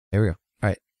Here we go. All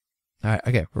right.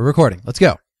 Okay. We're recording. Let's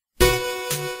go.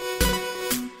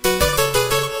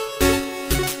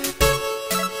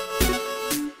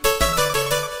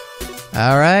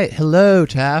 All right. Hello,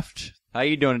 Taft. How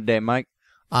you doing today, Mike?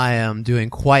 I am doing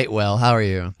quite well. How are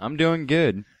you? I'm doing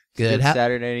good. Good. It's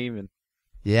Saturday evening.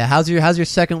 Yeah. How's your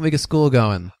second week of school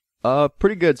going?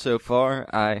 Pretty good so far.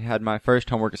 I had my first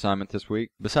homework assignment this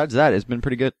week. Besides that, it's been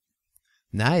pretty good.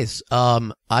 Nice.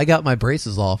 I got my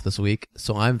braces off this week,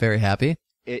 so I'm very happy.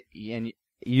 And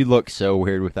you look so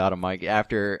weird without a mic.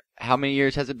 After how many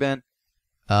years has it been?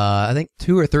 I think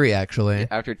 2 or 3 actually.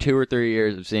 After 2 or 3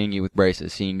 years of seeing you with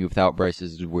braces, seeing you without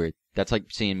braces is weird. That's like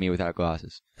seeing me without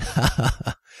glasses.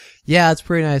 Yeah, it's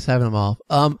pretty nice having them off.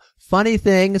 Funny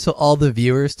thing, so all the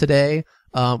viewers today,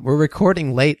 we're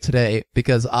recording late today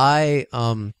because I,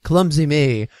 clumsy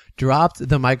me, dropped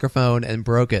the microphone and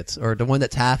broke it, or the one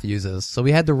that Taft uses. So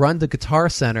we had to run to Guitar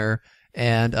Center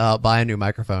and buy a new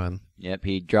microphone. Yep,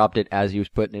 he dropped it as he was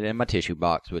putting it in my tissue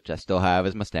box, which I still have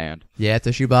as my stand. Yeah,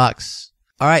 tissue box.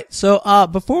 All right, so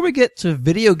before we get to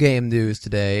video game news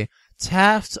today,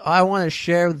 Taft, I want to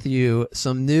share with you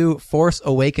some new Force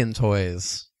Awakens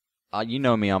toys. You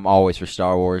know me, I'm always for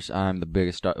Star Wars. I'm the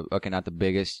biggest okay, not the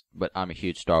biggest, but I'm a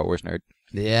huge Star Wars nerd.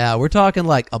 Yeah, we're talking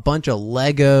like a bunch of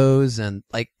Legos and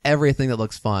like everything that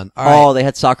looks fun. All Oh, right. they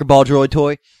had soccer ball droid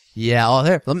toy? Yeah,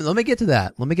 here, let me get to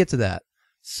that.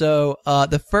 So,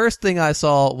 the first thing I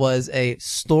saw was a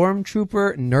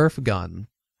Stormtrooper Nerf gun.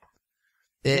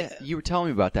 Yeah, you were telling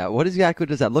me about that. What exactly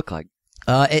does that look like?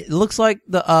 It looks like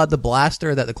the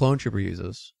blaster that the clone trooper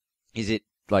uses. Is it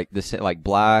like like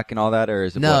black and all that, or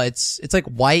is it? No, black? it's like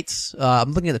white.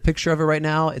 I'm looking at the picture of it right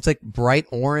now. It's like bright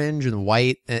orange and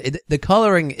white. The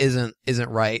coloring isn't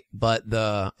right, but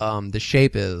the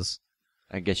shape is.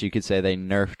 I guess you could say they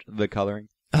nerfed the coloring.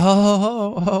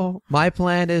 Oh, my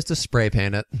plan is to spray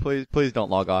paint it. Please don't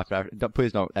log off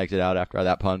please don't exit out after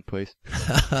that pun, please.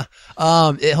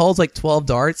 It holds like 12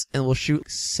 darts and will shoot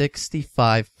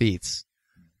 65 feet.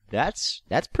 That's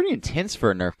pretty intense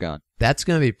for a Nerf gun. That's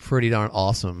gonna be pretty darn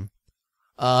awesome.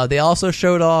 They also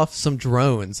showed off some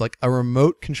drones, like a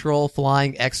remote control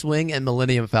flying X-Wing and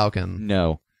Millennium Falcon.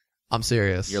 No. I'm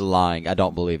serious. You're lying. I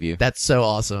don't believe you. That's so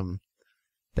awesome.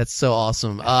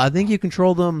 I think you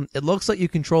control them. It looks like you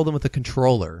control them with a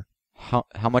controller. How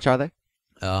much are they?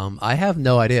 I have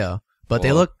no idea, but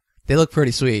they look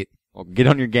pretty sweet. Well, get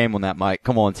on your game on that, Mike.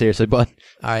 Come on, seriously, bud.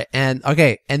 All right, and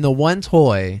the one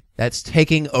toy that's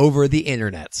taking over the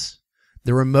internet,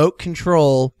 the remote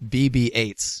control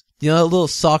BB-8s. You know, that little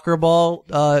soccer ball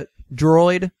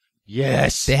droid.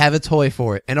 Yes. They have a toy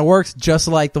for it, and it works just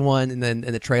like the one in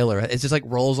the trailer. It just like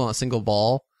rolls on a single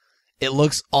ball. It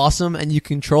looks awesome, and you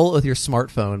control it with your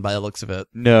smartphone by the looks of it.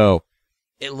 No.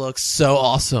 It looks so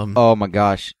awesome. Oh my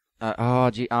gosh.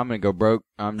 I'm gonna go broke.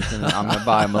 I'm gonna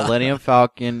buy a Millennium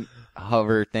Falcon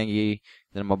hover thingy.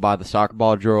 Then I'm gonna buy the soccer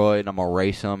ball droid. And I'm gonna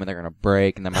race them, and they're gonna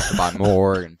break, and then I'm gonna have to buy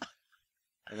more. And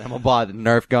then I'm gonna buy the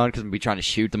Nerf gun because I'm gonna be trying to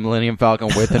shoot the Millennium Falcon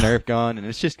with the Nerf gun, and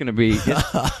it's just gonna be.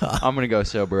 I'm gonna go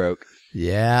so broke.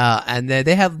 Yeah, and then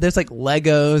there's like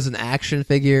Legos and action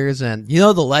figures, and you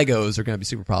know the Legos are going to be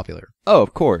super popular. Oh,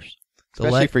 of course.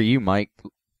 Especially for you, Mike.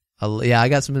 Yeah, I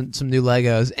got some new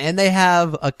Legos, and they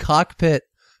have a cockpit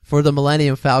for the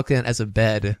Millennium Falcon as a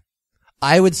bed.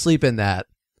 I would sleep in that.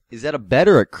 Is that a bed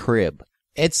or a crib?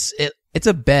 It's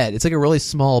a bed. It's like a really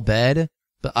small bed,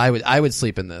 but I would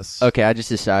sleep in this. Okay, I just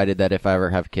decided that if I ever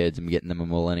have kids, I'm getting them a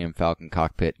Millennium Falcon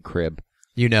cockpit crib.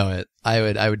 You know it.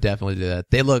 I would definitely do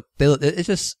that. They look, it's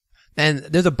just, and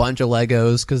there's a bunch of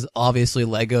Legos, because obviously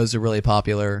Legos are really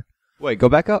popular. Wait, go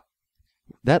back up.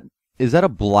 Is that a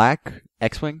black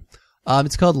X-Wing?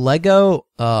 It's called Lego,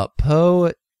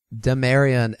 Poe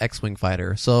Dameron X-Wing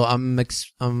Fighter. So I'm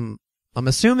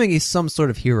assuming he's some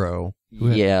sort of hero.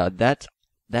 Yeah, that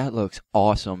looks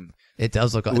awesome. It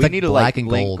does look. We it's like need black to and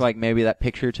link gold. like maybe that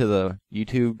picture to the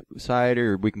YouTube site,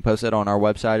 or we can post it on our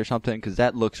website or something, because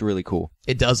that looks really cool.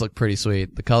 It does look pretty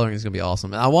sweet. The coloring is gonna be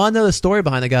awesome. And I want to know the story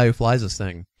behind the guy who flies this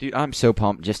thing. Dude, I'm so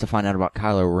pumped just to find out about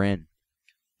Kylo Ren.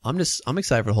 I'm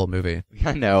excited for the whole movie.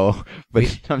 I know,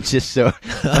 but I'm just so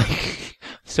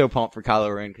so pumped for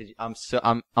Kylo Ren because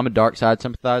I'm a dark side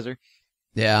sympathizer.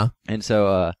 Yeah, and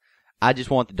so I just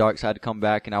want the dark side to come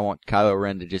back, and I want Kylo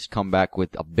Ren to just come back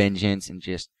with a vengeance and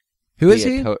just. Who is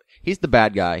he? He's the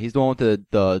bad guy. He's the one with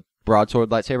the broadsword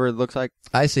lightsaber, it looks like.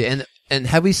 I see. And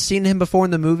have we seen him before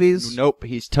in the movies? Nope.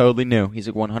 He's totally new. He's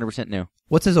 100% new.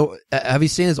 What's his? Have you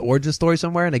seen his origin story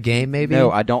somewhere in a game? Maybe.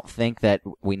 No, I don't think that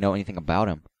we know anything about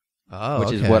him. Oh,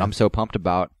 which is what I'm so pumped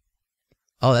about.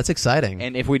 Oh, that's exciting.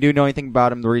 And if we do know anything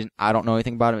about him, the reason I don't know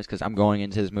anything about him is because I'm going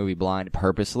into this movie blind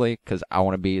purposely because I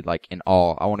want to be like in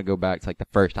awe. I want to go back to like the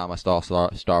first time I saw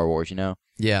Star Wars, you know?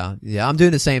 Yeah. I'm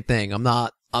doing the same thing. I'm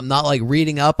not like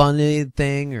reading up on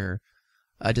anything, or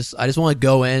I just want to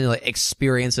go in and like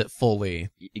experience it fully.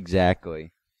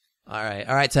 Exactly. All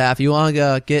right, Taff. You want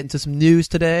to get into some news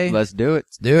today? Let's do it.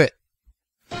 Let's do it.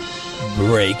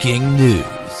 Breaking news.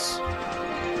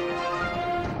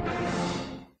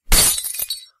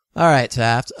 All right,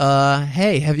 Taft.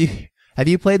 Hey, have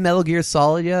you played Metal Gear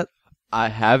Solid yet? I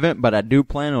haven't, but I do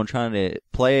plan on trying to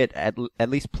play it, at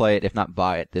least play it, if not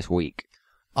buy it this week.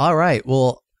 All right.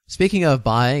 Well, speaking of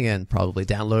buying and probably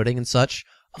downloading and such,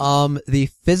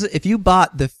 if you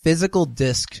bought the physical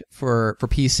disc for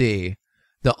PC,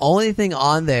 the only thing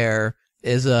on there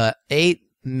is a 8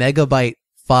 megabyte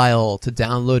file to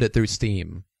download it through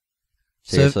Steam.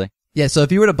 Seriously? So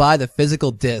if you were to buy the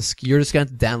physical disc, you're just going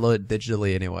to have to download it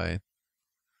digitally anyway.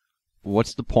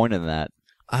 What's the point of that?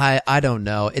 I don't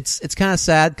know. It's kind of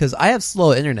sad because I have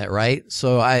slow internet, right?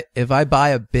 So if I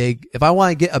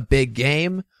want to get a big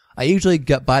game, I usually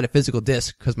buy the physical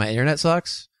disc because my internet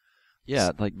sucks.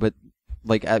 Yeah,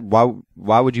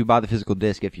 why would you buy the physical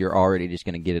disc if you're already just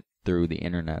going to get it through the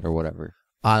internet or whatever?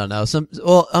 I don't know.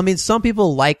 Some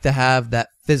people like to have that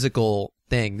physical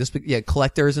thing.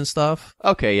 Collectors and stuff.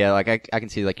 Okay, yeah, like I can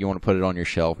see like you want to put it on your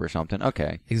shelf or something.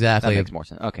 Okay. Exactly. That makes more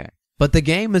sense. Okay. But the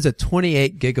game is a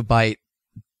 28 gigabyte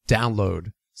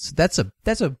download. So that's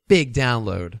a big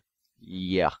download.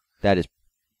 Yeah, that's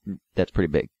pretty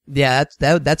big. Yeah,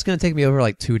 that's going to take me over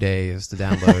like 2 days to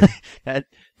download.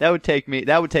 that would take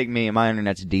me, and my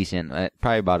internet's decent.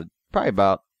 Probably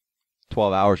about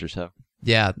 12 hours or so.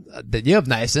 Yeah, you have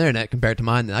nice internet compared to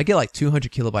mine. I get like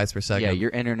 200 kilobytes per second. Yeah, your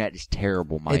internet is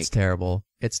terrible, Mike. It's terrible.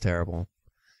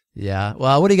 Yeah.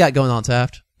 Well, what do you got going on,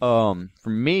 Taft? For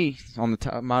me, on the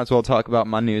top, might as well talk about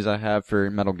my news I have for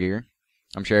Metal Gear.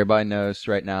 I'm sure everybody knows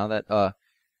right now that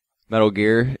Metal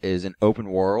Gear is an open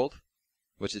world,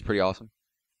 which is pretty awesome.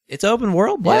 It's open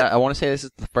world? What? Yeah, I want to say this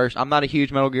is the first. I'm not a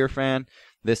huge Metal Gear fan.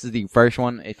 This is the first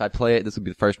one. If I play it, this will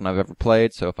be the first one I've ever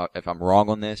played. So if I'm wrong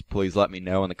on this, please let me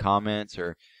know in the comments,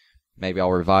 or maybe I'll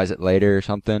revise it later or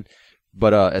something.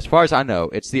 But as far as I know,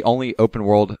 it's the only open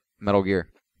world Metal Gear.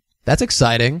 That's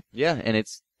exciting. Yeah, and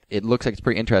it looks like it's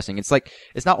pretty interesting. It's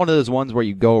not one of those ones where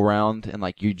you go around and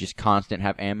like you just constant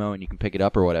have ammo and you can pick it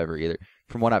up or whatever either.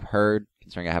 From what I've heard,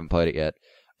 considering I haven't played it yet,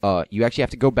 you actually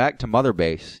have to go back to Mother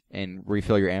Base and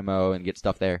refill your ammo and get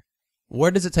stuff there.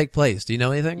 Where does it take place? Do you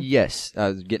know anything? Yes, I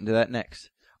was getting to that next.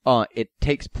 It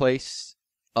takes place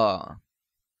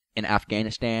in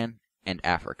Afghanistan and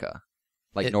Africa,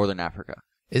 northern Africa.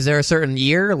 Is there a certain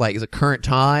year? Like, is it current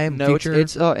time? No, future?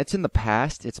 it's in the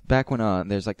past. It's back when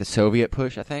there's like the Soviet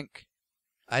push, I think.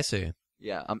 I see.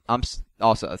 Yeah, I'm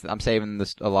saving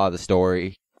a lot of the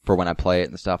story for when I play it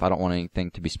and stuff. I don't want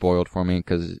anything to be spoiled for me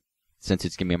since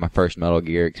it's gonna be my first Metal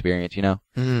Gear experience, you know.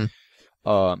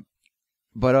 Mm-hmm.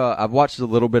 But I've watched a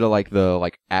little bit of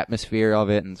the atmosphere of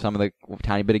it and some of the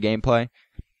tiny bit of gameplay.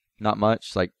 Not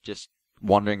much, like just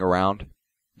wandering around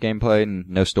gameplay and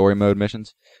no story mode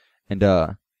missions. And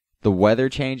the weather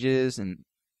changes and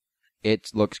it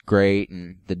looks great,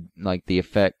 and the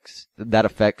effects that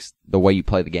affects the way you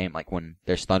play the game, like when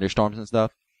there's thunderstorms and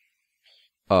stuff.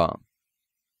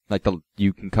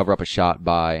 You can cover up a shot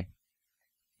by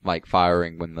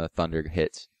firing when the thunder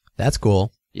hits. That's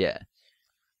cool. Yeah.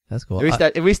 That's cool.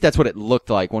 At least that's what it looked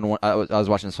like when I was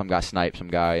watching some guy snipe some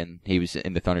guy, and he was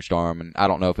in the thunderstorm, and I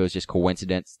don't know if it was just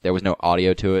coincidence. There was no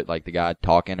audio to it, like the guy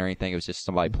talking or anything. It was just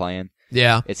somebody playing.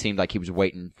 Yeah. It seemed like he was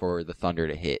waiting for the thunder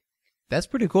to hit. That's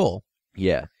pretty cool.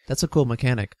 Yeah. That's a cool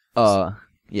mechanic.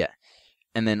 Yeah.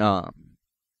 And then, have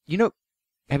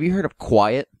you heard of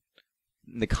Quiet?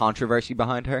 The controversy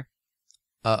behind her?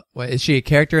 Wait, is she a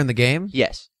character in the game?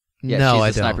 Yes. Yeah, no, she's I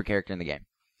a don't. sniper character in the game.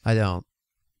 I don't.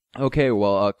 Okay,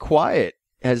 well, Quiet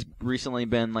has recently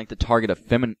been the target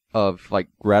of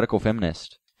radical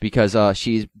feminists because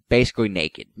she's basically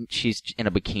naked. She's in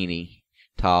a bikini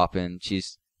top and she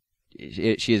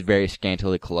is very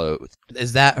scantily clothed.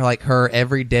 Is that her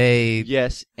everyday?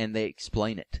 Yes, and they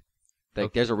explain it.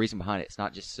 There's a reason behind it. It's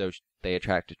not just so they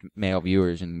attract male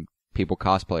viewers and people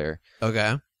cosplay her.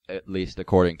 Okay. At least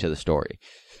according to the story.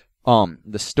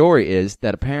 The story is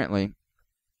that apparently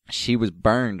she was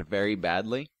burned very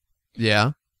badly.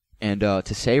 Yeah. And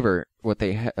to save her,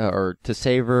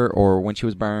 or when she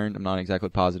was burned, I'm not exactly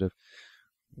positive.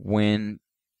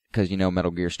 Because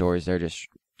Metal Gear stories, they're just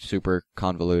super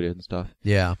convoluted and stuff.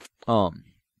 Yeah.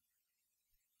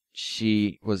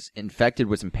 She was infected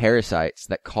with some parasites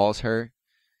that cause her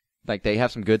like they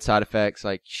have some good side effects,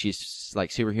 like she's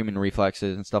like superhuman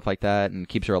reflexes and stuff like that, and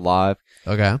keeps her alive.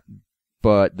 Okay.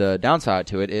 But the downside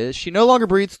to it is she no longer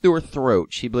breathes through her throat.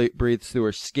 She breathes through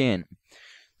her skin.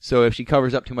 So if she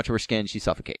covers up too much of her skin, she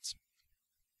suffocates.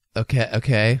 Okay.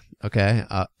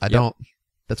 I don't.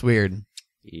 That's weird.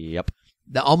 Yep.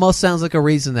 That almost sounds like a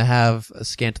reason to have a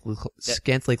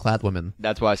scantily clad woman.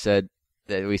 That's why I said,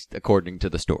 at least according to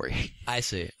the story. I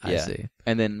see.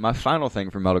 And then my final thing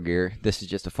for Metal Gear, this is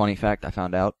just a funny fact I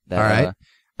found out that All right.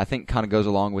 I think kind of goes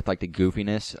along with like the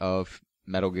goofiness of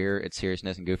Metal Gear, its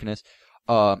seriousness and goofiness.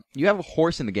 You have a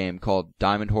horse in the game called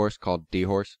Diamond Horse, called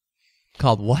D-Horse.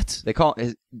 Called what? They call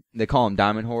him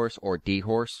Diamond Horse or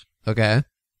D-Horse. Okay.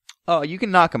 You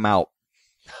can knock him out.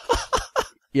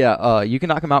 Yeah, you can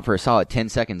knock him out for a solid 10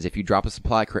 seconds if you drop a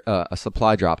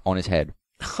supply drop on his head.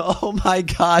 Oh my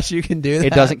gosh, you can do that.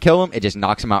 It doesn't kill him, it just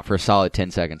knocks him out for a solid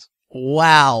 10 seconds.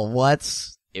 Wow, what?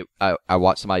 I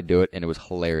watched somebody do it, and it was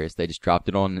hilarious. They just dropped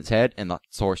it on its head, and the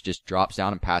horse just drops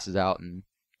down and passes out, and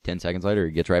 10 seconds later,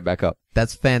 he gets right back up.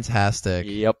 That's fantastic.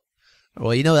 Yep.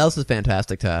 Well, you know what else is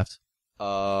fantastic, Taft?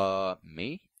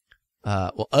 Me?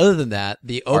 Well, other than that,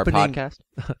 the opening... Our podcast?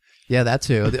 Yeah, that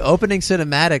too. The opening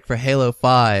cinematic for Halo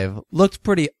 5 looked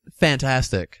pretty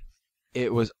fantastic.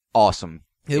 It was awesome.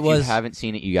 If you haven't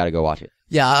seen it, you gotta go watch it.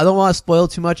 Yeah, I don't want to spoil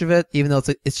too much of it, even though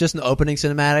it's just an opening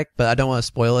cinematic, but I don't want to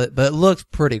spoil it, but it looks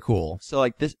pretty cool. So,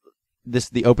 like, this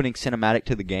the opening cinematic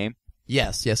to the game?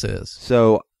 Yes, it is.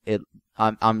 So,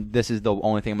 this is the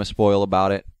only thing I'm gonna spoil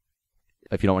about it.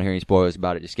 If you don't want to hear any spoilers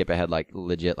about it, just skip ahead, like,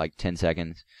 legit, like, 10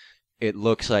 seconds. It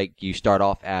looks like you start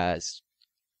off as,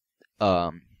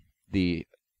 the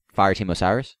Fireteam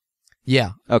Osiris?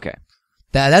 Yeah. Okay.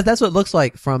 That's what it looks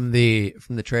like from the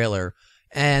trailer.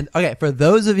 And okay, for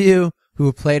those of you who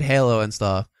have played Halo and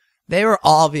stuff, they were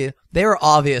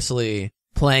obviously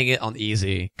playing it on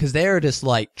easy because they were just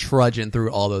like trudging through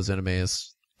all those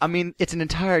enemies. I mean, it's an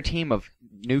entire team of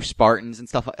new Spartans and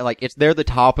stuff like they're the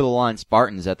top of the line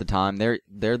Spartans at the time. They're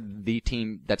the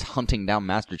team that's hunting down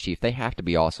Master Chief. They have to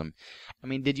be awesome. I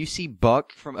mean, did you see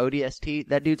Buck from ODST?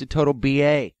 That dude's a total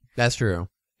BA. That's true.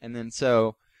 And then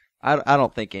so I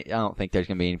don't think there's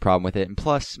gonna be any problem with it. And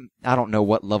plus, I don't know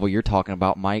what level you're talking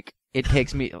about, Mike. It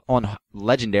takes me on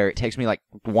Legendary. It takes me like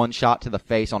one shot to the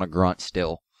face on a grunt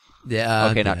still. Yeah.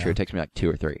 Okay, not true. It takes me like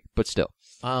 2 or 3, but still.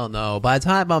 I don't know. By the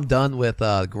time I'm done with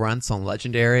grunts on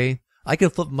Legendary, I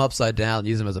could flip them upside down and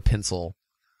use them as a pencil.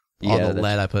 All the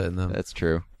lead I put in them. That's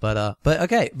true. But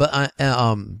okay. But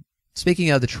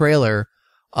speaking of the trailer,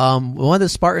 one of the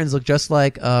Spartans looked just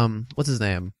like what's his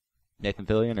name? Nathan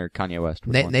Fillion or Kanye West?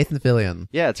 Nathan Fillion.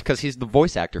 Yeah, it's because he's the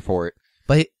voice actor for it.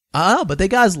 But but they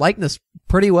got his likeness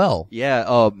pretty well.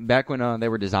 Yeah. Back when they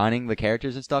were designing the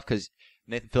characters and stuff, because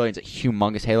Nathan Fillion's a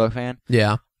humongous Halo fan.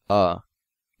 Yeah.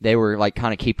 They were like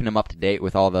kind of keeping him up to date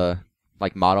with all the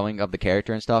like modeling of the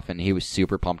character and stuff, and he was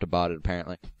super pumped about it.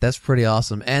 Apparently, that's pretty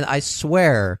awesome. And I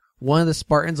swear, one of the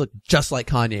Spartans looked just like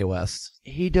Kanye West.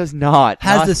 He does not.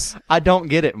 I don't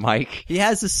get it, Mike. He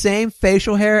has the same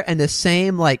facial hair and the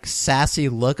same like sassy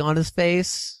look on his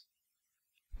face.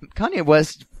 Kanye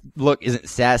West look isn't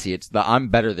sassy. It's the I'm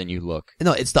better than you look.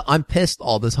 No, it's the I'm pissed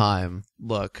all the time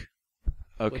look.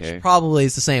 Okay. Which probably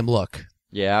is the same look.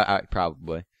 Yeah,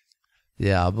 probably.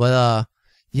 Yeah, but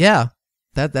yeah,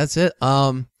 that's it.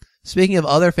 Speaking of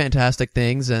other fantastic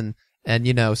things and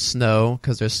you know, snow,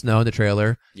 because there's snow in the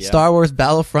trailer. Yeah. Star Wars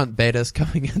Battlefront beta is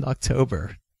coming in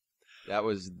October. That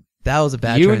was a bad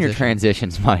transition. You and your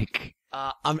transitions, Mike.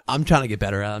 I'm trying to get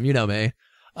better at them. You know me.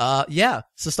 Yeah.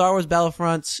 So Star Wars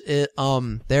Battlefront,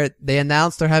 they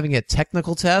announced they're having a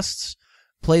technical test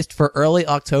placed for early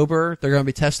October. They're going to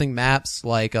be testing maps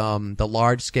like the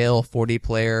large scale 40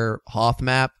 player Hoth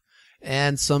map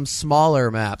and some smaller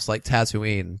maps like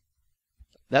Tatooine.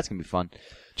 That's going to be fun.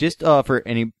 Just for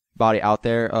anybody out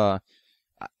there,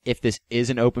 if this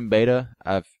is an open beta,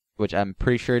 which I'm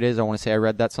pretty sure it is, I want to say I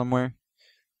read that somewhere.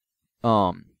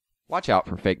 Watch out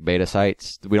for fake beta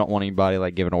sites. We don't want anybody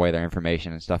like giving away their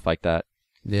information and stuff like that.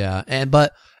 Yeah,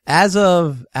 but as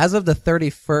of the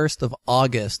 31st of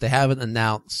August, they haven't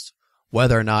announced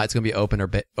whether or not it's going to be open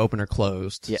or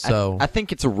closed. Yeah, so I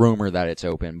think it's a rumor that it's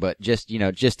open, but just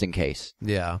in case.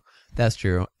 Yeah, that's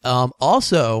true.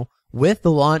 Also, with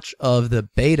the launch of the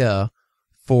beta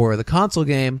for the console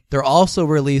game, they're also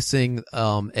releasing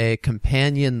a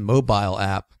companion mobile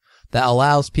app that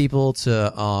allows people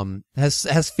to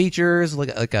has features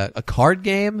like a card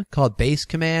game called Base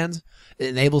Command. It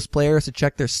enables players to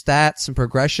check their stats and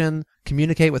progression,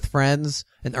 communicate with friends,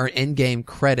 and earn in-game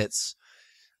credits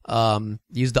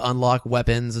used to unlock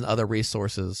weapons and other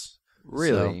resources.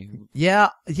 Really? So,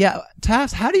 yeah.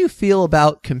 Taft, how do you feel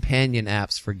about companion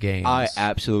apps for games? I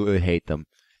absolutely hate them.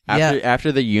 Yeah.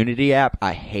 After the Unity app,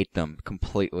 I hate them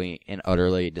completely and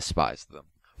utterly despise them.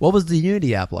 What was the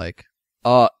Unity app like?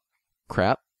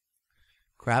 Crap.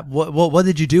 Crap. What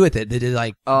did you do with it? Did it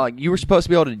like? You were supposed to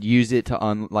be able to use it to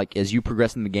like as you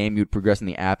progress in the game, you'd progress in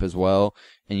the app as well,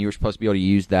 and you were supposed to be able to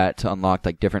use that to unlock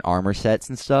like different armor sets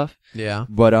and stuff. Yeah.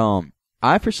 But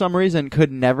I for some reason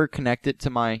could never connect it to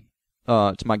my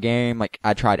game. Like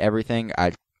I tried everything.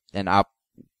 I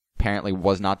apparently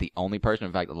was not the only person.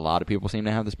 In fact, a lot of people seem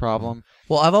to have this problem.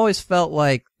 Well, I've always felt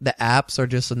like the apps are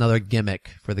just another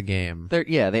gimmick for the game.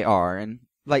 They are, and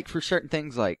like for certain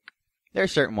things, like there are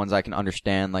certain ones I can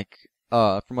understand. Like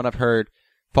from what I've heard,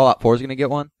 Fallout 4 is gonna get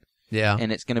one. Yeah.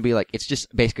 And it's gonna be like it's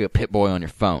just basically a Pip-Boy on your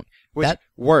phone, which That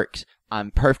works.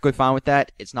 I'm perfectly fine with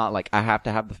that. It's not like I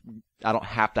don't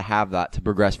have to have that to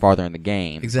progress farther in the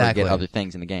game. Exactly. Or get other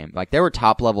things in the game. Like there were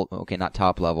not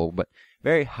top level, but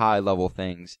very high level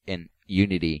things in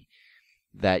Unity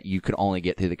that you could only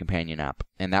get through the companion app.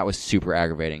 And that was super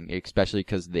aggravating, especially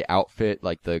because the outfit,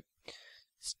 like the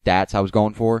stats I was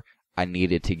going for, I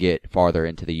needed to get farther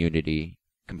into the Unity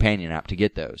companion app to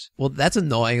get those. Well, that's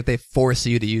annoying if they force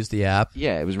you to use the app.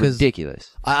 Yeah, it was ridiculous.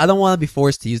 I don't want to be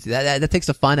forced to use that takes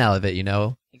the fun out of it, you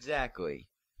know? Exactly.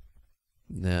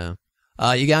 No.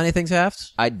 You got anything,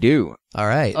 Taft? I do. All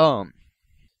right.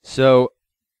 So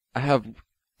I have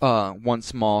one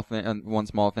small thing, and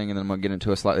then I'm gonna get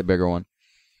into a slightly bigger one.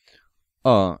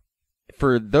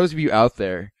 For those of you out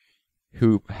there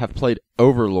who have played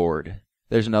Overlord,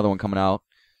 there's another one coming out.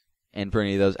 And for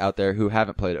any of those out there who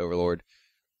haven't played Overlord,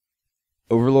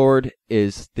 Overlord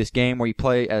is this game where you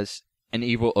play as an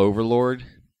evil overlord.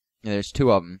 And there's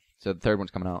two of them, so the third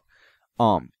one's coming out.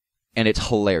 And it's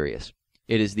hilarious.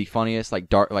 It is the funniest, like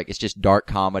dark, like it's just dark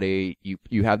comedy.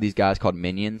 You have these guys called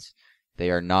minions. They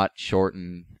are not short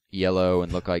and yellow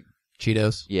and look like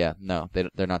Cheetos. Yeah, no,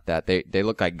 they're not that. They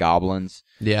look like goblins.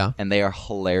 Yeah, and they are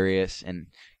hilarious, and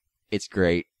it's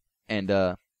great. And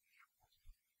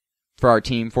for our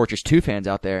Team Fortress 2 fans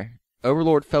out there,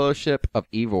 Overlord Fellowship of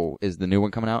Evil is the new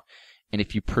one coming out, and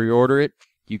if you pre-order it,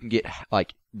 you can get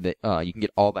like you can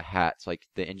get all the hats, like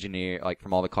the engineer, like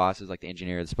from all the classes, like the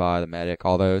engineer, the spy, the medic,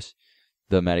 all those.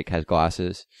 The medic has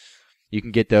glasses. You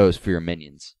can get those for your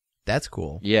minions. That's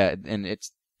cool. Yeah, and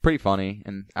it's pretty funny,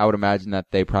 and I would imagine that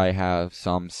they probably have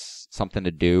something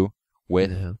to do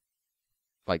with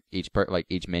like each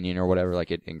minion or whatever. Like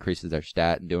it increases their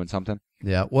stat and doing something.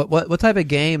 Yeah. What type of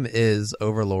game is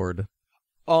Overlord?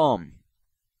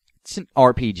 It's an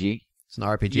RPG. It's an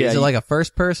RPG. Yeah, is it like a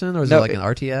first person or is it like an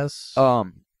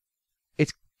RTS?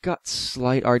 It's got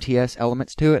slight RTS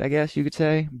elements to it, I guess you could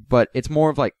say, but it's more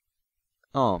of like,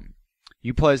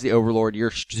 you play as the Overlord.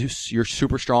 You're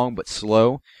super strong but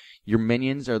slow. Your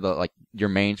minions are your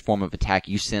main form of attack.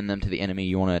 You send them to the enemy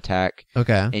you want to attack.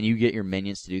 Okay. And you get your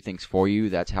minions to do things for you.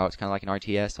 That's how it's kind of like an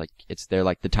RTS. Like they're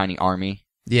like the tiny army.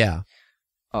 Yeah.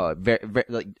 Very,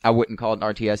 like I wouldn't call it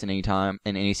an RTS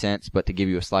in any sense, but to give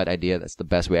you a slight idea, that's the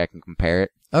best way I can compare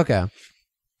it. Okay.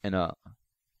 And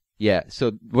yeah.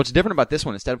 So what's different about this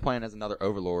one? Instead of playing as another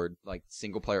Overlord, like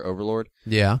single player Overlord,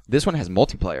 yeah, this one has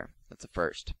multiplayer. That's the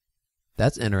first.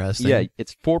 That's interesting. Yeah,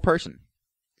 it's 4-person.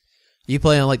 You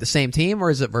play on like the same team or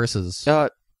is it versus?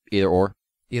 Either or.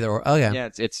 Either or. Okay. Yeah,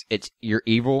 it's you're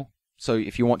evil. So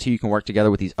if you want to, you can work together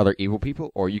with these other evil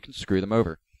people, or you can screw them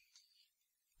over.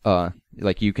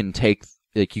 Like you can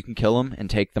kill them and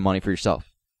take the money for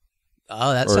yourself.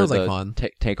 Oh, that sounds like fun.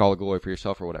 Take all the glory for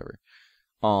yourself or whatever.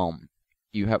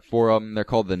 You have 4 of them. They're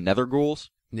called the Nether Ghouls.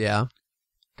 Yeah.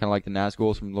 Kind of like the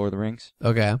Nazguls from Lord of the Rings.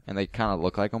 Okay. And they kind of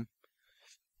look like them.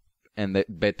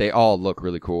 But they all look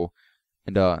really cool.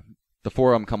 And the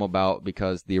 4 of them come about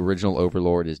because the original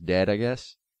Overlord is dead, I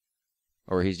guess,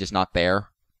 or he's just not there.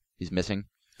 He's missing.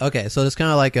 Okay, so it's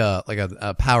kind of like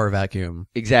a power vacuum.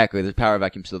 Exactly, there's power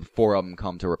vacuum, so the 4 of them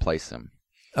come to replace him.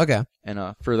 Okay.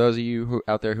 And for those of you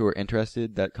out there who are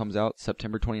interested, that comes out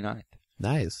September 29th.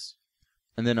 Nice.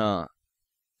 And then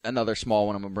another small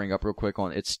one I'm gonna bring up real quick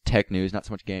it's tech news, not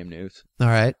so much game news. All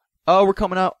right. Oh, we're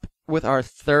coming up with our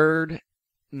 3rd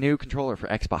new controller for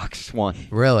Xbox One.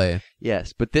 Really?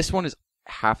 Yes, but this one is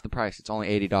half the price. It's only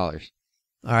 $80.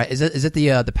 All right. Is it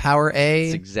the Power A?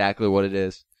 That's exactly what it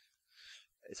is.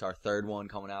 It's our 3rd one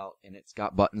coming out, and it's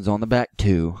got buttons on the back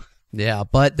too. Yeah,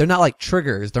 but they're not like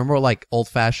triggers. They're more like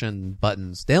old-fashioned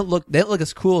buttons. They don't look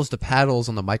as cool as the paddles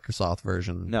on the Microsoft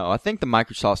version. No, I think the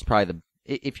Microsoft's probably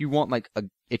if you want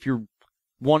if you're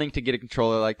wanting to get a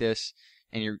controller like this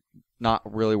and you're not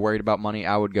really worried about money,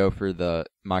 I would go for the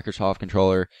Microsoft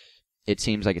controller. It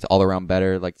seems like it's all around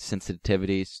better. Like the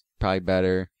sensitivity's probably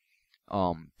better.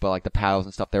 But like the paddles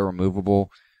and stuff, they're removable,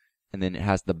 and then it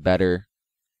has the better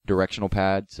directional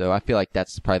pad. So I feel like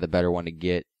that's probably the better one to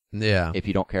get. Yeah. If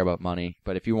you don't care about money,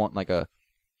 but if you want like a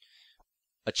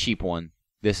cheap one,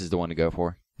 this is the one to go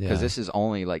for. Because this is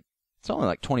only like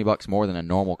 $20 more than a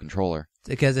normal controller.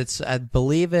 Because I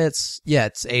believe it's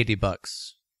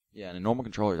 $80. Yeah, and a normal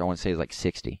controller I want to say is like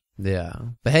 60. Yeah,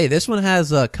 but hey, this one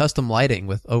has custom lighting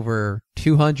with over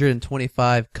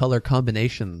 225 color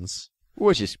combinations,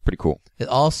 which is pretty cool. It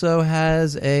also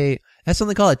has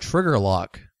something called a trigger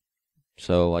lock.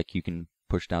 So like you can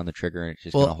push down the trigger and it's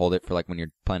just gonna hold it for like when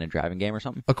you're playing a driving game or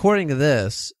something. According to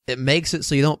this, it makes it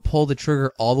so you don't pull the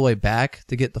trigger all the way back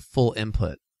to get the full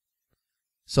input.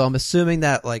 So I'm assuming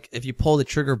that like if you pull the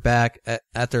trigger back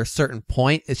at a certain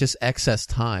point, it's just excess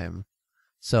time.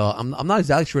 So I'm not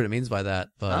exactly sure what it means by that,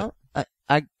 but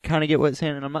I kind of get what it's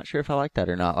saying, and I'm not sure if I like that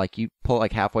or not. Like you pull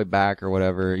like halfway back or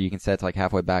whatever, you can set it to like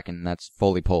halfway back, and that's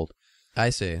fully pulled.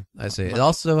 I see. It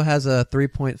also has a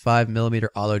 3.5 millimeter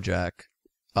audio jack,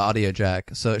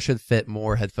 so it should fit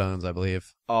more headphones, I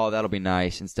believe. Oh, that'll be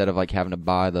nice instead of like having to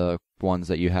buy the ones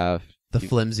that you have, the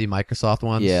flimsy Microsoft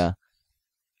ones. Yeah.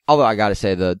 Although I gotta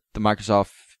say the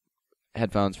Microsoft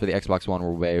headphones for the Xbox One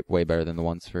were way better than the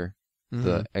ones for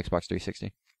the Xbox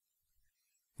 360.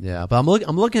 Yeah, but I'm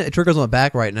looking at triggers on the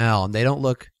back right now, and they don't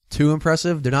look too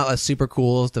impressive. They're not as super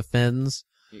cool as the fins.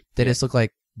 They just look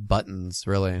like buttons,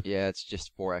 really. Yeah, it's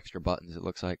just 4 extra buttons, it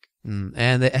looks like.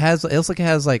 And it looks like it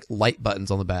has like light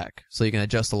buttons on the back, so you can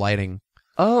adjust the lighting.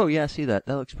 Oh, yeah, I see that.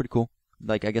 That looks pretty cool.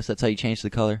 Like, I guess that's how you change the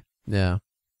color. Yeah.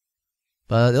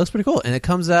 But it looks pretty cool. And it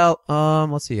comes out,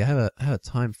 let's see, I have a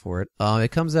time for it.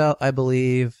 It comes out, I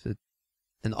believe,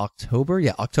 in October?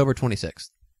 Yeah, October 26th.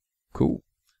 Cool.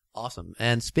 Awesome.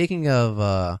 And speaking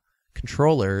of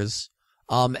controllers,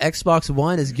 Xbox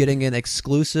One is getting an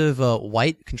exclusive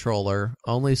white controller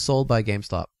only sold by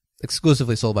GameStop.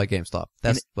 Exclusively sold by GameStop.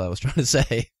 That's what I was trying to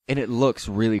say. And it looks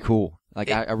really cool. Like,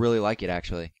 I really like it,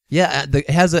 actually. Yeah, it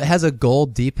has a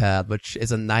gold D-pad, which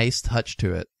is a nice touch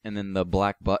to it. And then the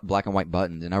black and white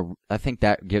buttons. And I think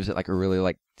that gives it like a really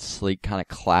like sleek, kind of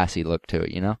classy look to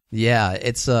it, you know? Yeah,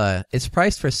 it's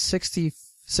priced for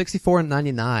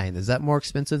 $64.99. Is that more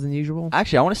expensive than usual?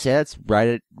 Actually, I want to say that's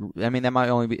right I mean, that might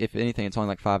only be, if anything, it's only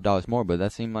like $5 more, but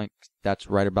that seemed like that's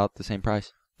right about the same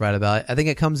price. Right about it. I think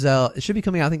it should be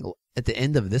coming out, I think, at the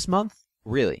end of this month.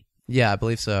 Really? Yeah, I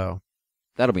believe so.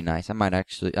 That'll be nice.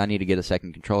 I need to get a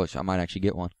second controller, so I might actually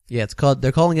get one. Yeah,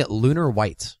 they're calling it Lunar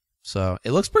White. So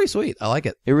it looks pretty sweet. I like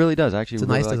it. It really does. Actually, it's a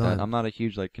really nice like design. That. I'm not a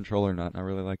huge like controller nut. I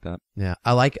really like that. Yeah,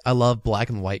 I love black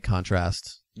and white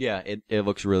contrast. Yeah, it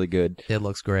looks really good. It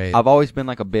looks great. I've always been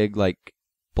like a big like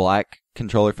black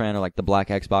controller fan, or like the black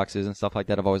Xboxes and stuff like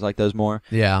that. I've always liked those more.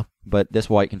 Yeah, but this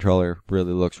white controller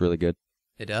really looks really good.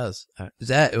 It does. Is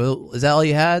that all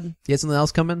you had? You had something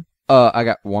else coming? I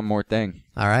got one more thing.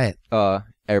 All right.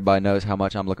 Everybody knows how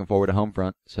much I'm looking forward to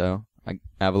Homefront, so I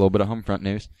have a little bit of Homefront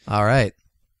news. All right.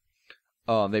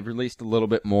 They've released a little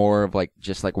bit more of like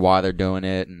just like why they're doing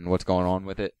it and what's going on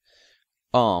with it.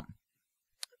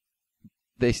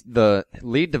 The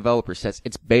lead developer says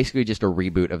it's basically just a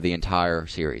reboot of the entire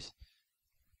series.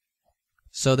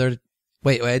 So they're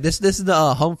wait. This is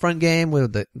the Homefront game where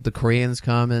the Koreans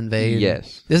come and invade.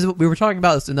 Yes. We were talking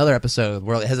about this in another episode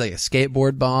where it has like a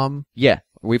skateboard bomb. Yeah,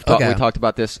 we talked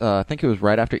about this. I think it was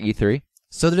right after E3.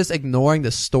 So they're just ignoring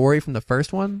the story from the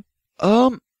first one.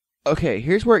 Okay,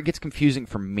 here's where it gets confusing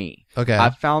for me. Okay.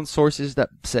 I've found sources that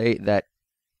say that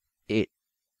it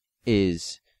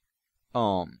is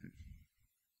 4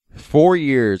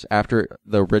 years after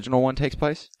the original one takes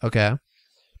place. Okay.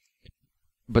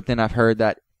 But then I've heard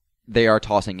that they are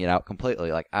tossing it out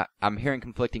completely. Like I'm hearing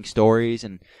conflicting stories,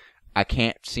 and I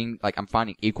can't seem like I'm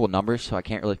finding equal numbers, so I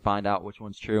can't really find out which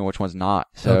one's true and which one's not.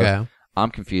 So okay. I'm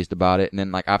confused about it. And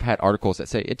then like I've had articles that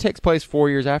say it takes place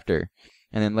 4 years after.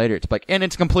 And then later it's like, and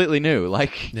it's completely new.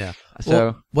 Like, yeah. So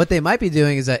well, what they might be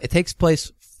doing is that it takes place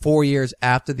 4 years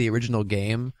after the original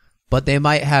game, but they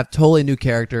might have totally new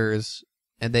characters,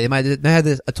 and they might have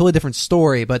a totally different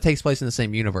story, but it takes place in the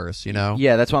same universe, you know?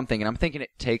 Yeah, that's what I'm thinking. I'm thinking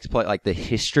it takes place, like the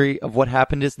history of what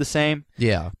happened is the same.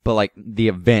 Yeah. But like the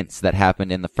events that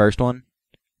happened in the first one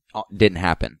didn't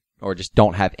happen, or just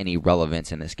don't have any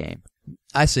relevance in this game.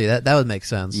 I see. That would make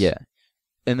sense. Yeah.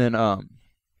 And then,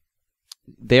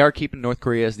 they are keeping North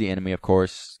Korea as the enemy, of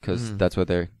course, because that's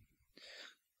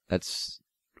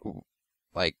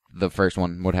like the first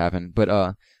one would happen.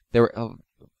 But there were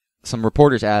some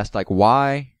reporters asked like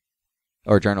why,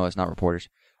 or journalists, not reporters,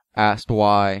 asked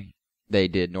why they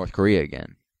did North Korea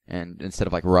again, and instead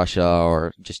of like Russia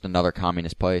or just another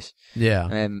communist place. Yeah.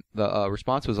 And the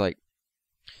response was like,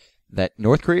 that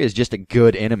North Korea is just a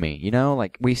good enemy. You know,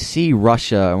 like we see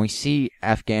Russia and we see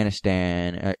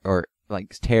Afghanistan or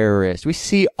like terrorists. We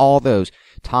see all those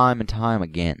time and time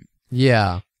again.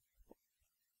 Yeah.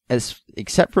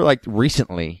 Except for like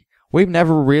recently, we've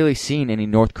never really seen any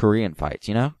North Korean fights.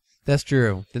 You know, That's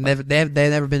true. They've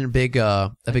never been a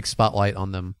big spotlight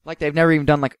on them. like they've never even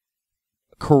done like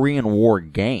a Korean War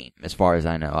game, as far as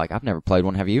I know. Like I've never played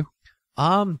one. Have you?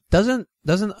 Doesn't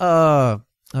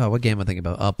what game am I thinking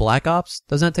about? Black Ops?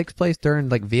 Doesn't that take place during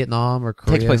like Vietnam or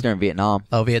Korea? Takes place during Vietnam.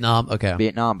 Oh, Vietnam. Okay.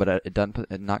 Vietnam, but it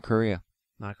doesn't. Not Korea.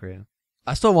 Not Korea.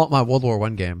 I still want my World War I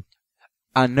game.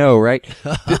 I know, right?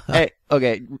 Hey,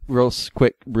 okay,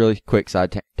 really quick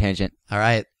side tangent. All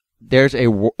right. There's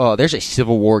a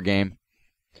Civil War game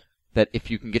that if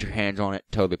you can get your hands on it,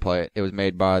 totally play it. It was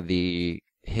made by the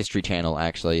History Channel,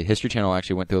 actually. History Channel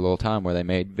actually went through a little time where they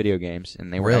made video games,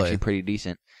 and they were Really? actually pretty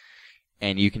decent.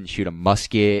 And you can shoot a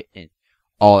musket and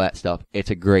all that stuff.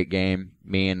 It's a great game.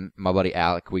 Me and my buddy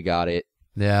Alec, we got it.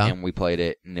 Yeah. And we played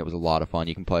it, and it was a lot of fun.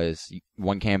 You can play as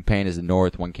one campaign is the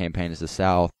North, one campaign is the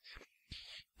South.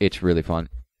 It's really fun.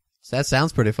 So that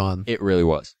sounds pretty fun. It really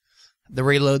was. The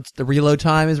reload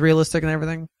time is realistic and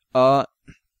everything?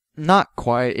 Not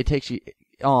quite. It takes you,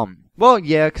 well,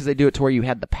 yeah, because they do it to where you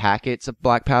had the packets of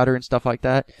black powder and stuff like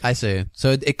that. I see.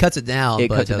 So it cuts it down. It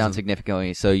but cuts it down doesn't-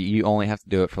 significantly, so you only have to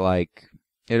do it for like,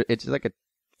 it's like a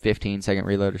 15-second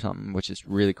reload or something, which is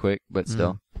really quick, but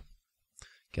still.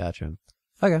 Gotcha.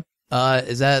 Okay.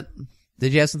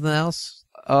 Did you have something else?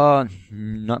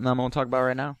 Nothing I'm gonna talk about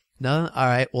right now. No?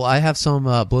 Alright. Well, I have some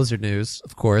Blizzard news,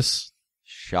 of course.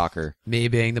 Shocker. Me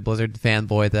being the Blizzard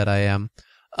fanboy that I am.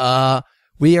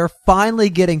 We are finally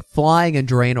getting flying in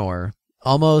Draenor.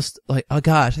 Almost like, oh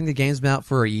gosh, I think the game's been out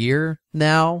for a year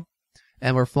now.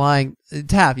 And we're flying.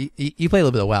 Taft, you play a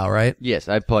little bit of WoW, right? Yes,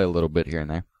 I play a little bit here and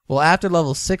there. Well, after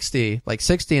level 60, like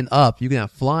 60 and up, you can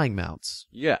have flying mounts.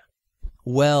 Yeah.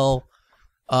 Well,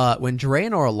 when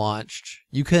Draenor launched,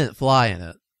 you couldn't fly in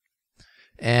it.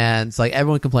 And it's like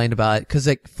everyone complained about it because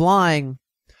like flying,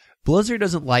 Blizzard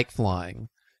doesn't like flying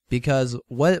because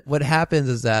what happens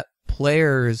is that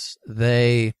players,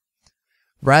 they,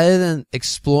 rather than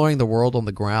exploring the world on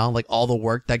the ground, like all the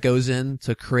work that goes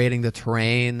into creating the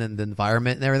terrain and the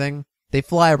environment and everything, they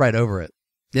fly right over it.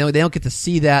 They don't get to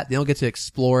see that. They don't get to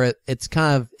explore it. It's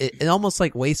kind of, it almost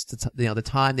like wastes the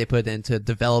time they put into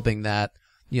developing that,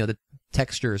 the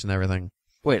textures and everything.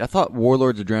 Wait, I thought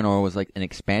Warlords of Draenor was like an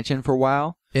expansion for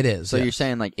WoW. It is. So yes. you're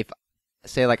saying like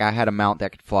say like I had a mount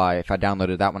that could fly, if I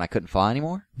downloaded that one I couldn't fly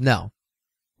anymore? No.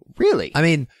 Really? I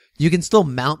mean, you can still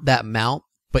mount that mount,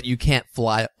 but you can't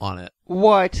fly on it.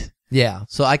 What? Yeah.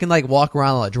 So I can like walk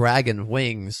around on a dragon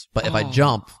wings, but if I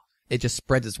jump, it just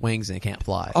spreads its wings and it can't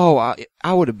fly. Oh,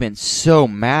 I would have been so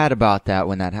mad about that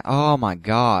when that oh my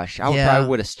gosh. I probably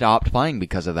would have stopped playing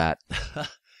because of that.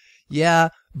 Yeah,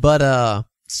 but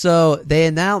so they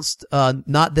announced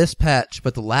not this patch,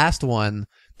 but the last one,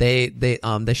 they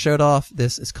showed off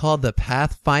this, it's called the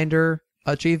Pathfinder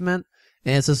achievement,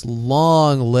 and it's this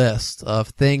long list of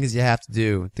things you have to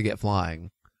do to get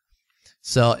flying.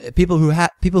 So people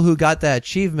who got that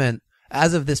achievement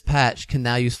as of this patch can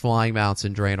now use flying mounts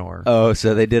in Draenor. Oh,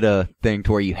 so they did a thing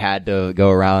to where you had to go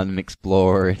around and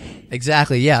explore.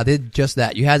 Exactly. Yeah, they did just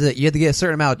that. You had to get a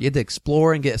certain amount. You had to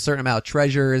explore and get a certain amount of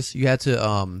treasures. You had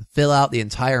to fill out the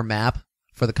entire map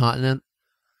for the continent,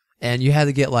 and you had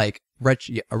to get like not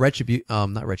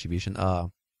retribution.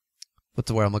 What's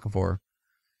the word I'm looking for?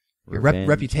 Your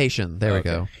reputation. There we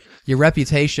go. Your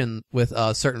reputation with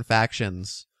certain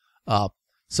factions.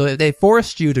 So they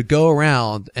forced you to go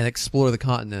around and explore the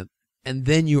continent, and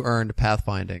then you earned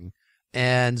pathfinding.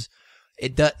 And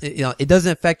it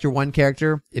doesn't affect your one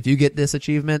character. If you get this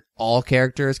achievement, all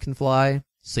characters can fly,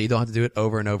 so you don't have to do it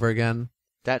over and over again.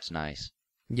 That's nice.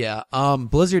 Yeah.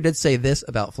 Blizzard did say this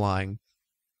about flying.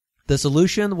 The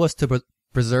solution was to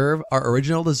preserve our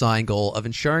original design goal of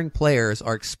ensuring players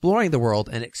are exploring the world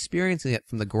and experiencing it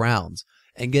from the ground,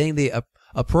 and getting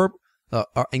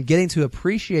to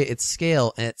appreciate its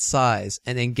scale and its size,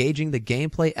 and engaging the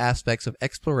gameplay aspects of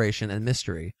exploration and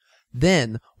mystery.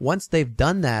 Then, once they've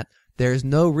done that, there is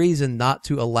no reason not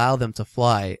to allow them to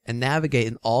fly and navigate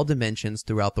in all dimensions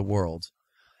throughout the world,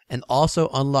 and also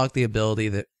unlock the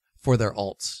ability for their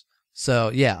ults.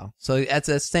 So yeah, so that's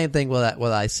the same thing with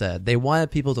what I said. They wanted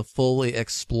people to fully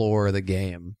explore the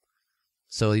game,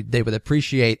 so they would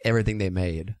appreciate everything they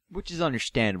made. Which is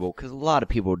understandable, because a lot of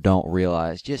people don't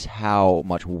realize just how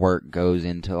much work goes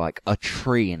into, like, a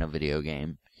tree in a video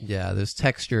game. Yeah, there's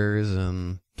textures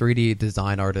and 3D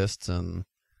design artists, and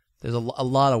there's a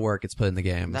lot of work it's put in the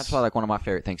games. That's why, like, one of my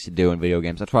favorite things to do in video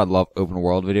games. That's why I love open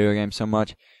world video games so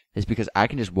much, is because I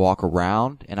can just walk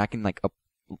around and I can like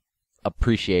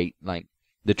appreciate like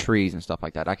the trees and stuff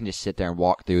like that. I can just sit there and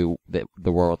walk through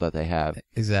the world that they have.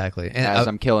 Exactly. And as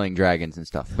I'm killing dragons and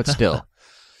stuff, but still.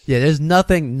 Yeah, there's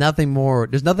nothing more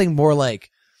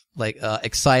like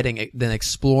exciting than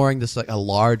exploring this like a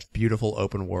large, beautiful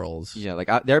open world. Yeah, like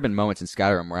there have been moments in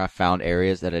Skyrim where I found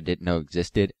areas that I didn't know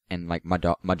existed, and like my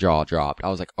jaw dropped. I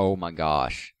was like, oh my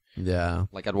gosh. Yeah.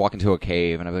 Like I'd walk into a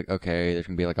cave and I'd be like, okay, there's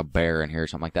gonna be like a bear in here or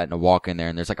something like that, and I walk in there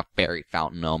and there's like a fairy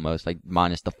fountain almost, like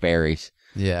minus the fairies.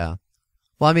 Yeah.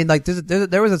 Well, I mean, like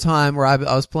there was a time where I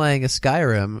was playing a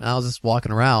Skyrim and I was just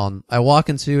walking around. I walk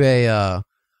into a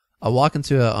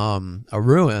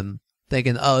ruin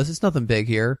thinking, oh, this is nothing big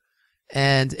here.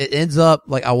 And it ends up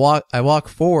like I walk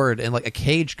forward and like a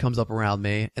cage comes up around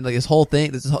me and like this whole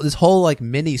thing, this whole like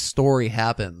mini story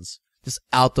happens just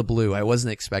out the blue. I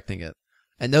wasn't expecting it.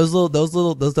 And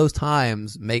those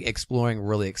times make exploring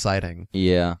really exciting.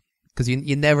 Yeah. Cause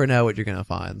you never know what you're gonna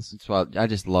find. That's why I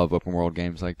just love open world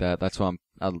games like that. That's why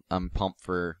I'm pumped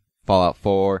for Fallout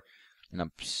 4. And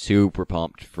I'm super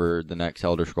pumped for the next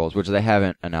Elder Scrolls, which they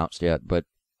haven't announced yet, but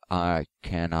I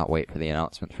cannot wait for the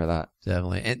announcement for that.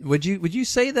 Definitely. And would you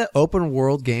say that open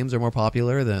world games are more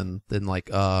popular than like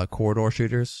corridor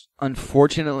shooters?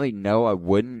 Unfortunately, no, I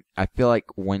wouldn't. I feel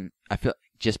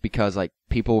just because like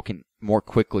people can more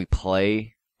quickly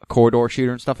play a corridor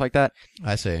shooter and stuff like that.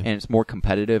 I see. And it's more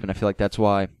competitive, and I feel like that's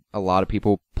why a lot of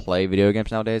people play video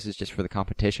games nowadays, is just for the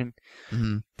competition.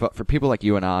 Mm-hmm. But for people like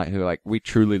you and I who like we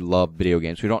truly love video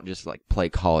games, we don't just like play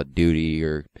Call of Duty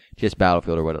or just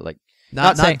Battlefield or whatever. Like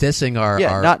not dissing our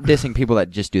not dissing people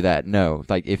that just do that. No,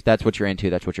 like if that's what you're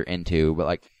into, that's what you're into. But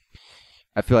like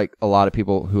I feel like a lot of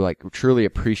people who like truly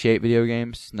appreciate video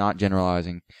games, not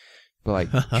generalizing, but like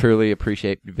truly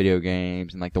appreciate video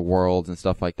games and like the worlds and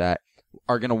stuff like that,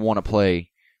 are gonna want to play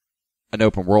an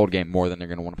open world game more than they're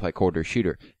going to want to play a corridor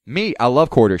shooter. Me, I love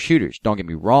corridor shooters. Don't get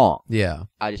me wrong. Yeah.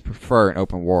 I just prefer an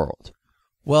open world.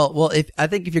 Well, I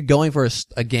think if you're going for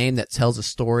a game that tells a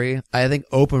story, I think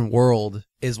open world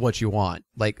is what you want.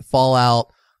 Like Fallout,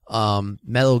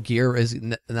 Metal Gear is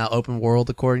now open world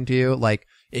according to you. Like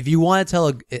if you want to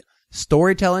tell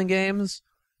storytelling games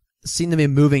seem to be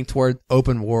moving toward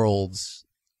open worlds,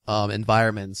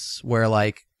 environments where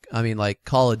like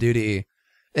Call of Duty,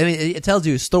 I mean, it tells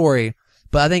you a story,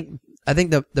 but I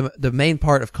think the main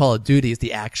part of Call of Duty is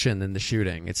the action and the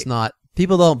shooting. It's not,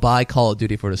 people don't buy Call of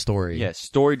Duty for the story. Yeah,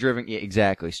 story-driven, yeah,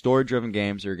 exactly. Story-driven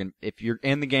games are if you're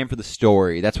in the game for the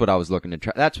story, that's what I was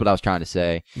that's what I was trying to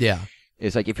say. Yeah.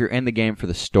 It's like if you're in the game for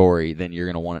the story, then you're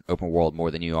going to want an open world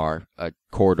more than you are a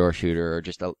corridor shooter or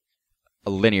just a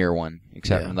linear one,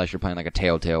 unless you're playing like a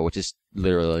Telltale, which is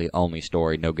literally only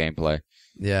story, no gameplay.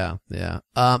 Yeah, yeah.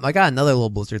 I got another little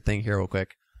Blizzard thing here real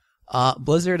quick.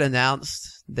 Blizzard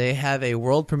announced they have a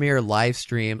world premiere live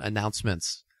stream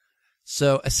announcements.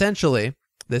 So essentially,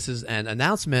 this is an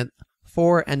announcement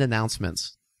for an announcement.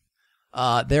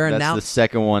 That's the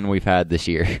second one we've had this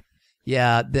year.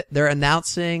 Yeah, they're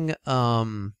announcing,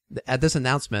 at this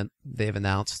announcement, they've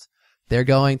announced, they're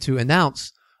going to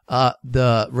announce,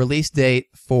 the release date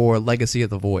for Legacy of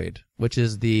the Void, which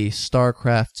is the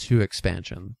StarCraft 2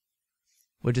 expansion.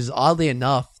 Which is oddly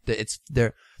enough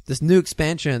that this new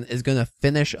expansion is going to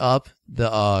finish up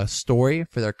the story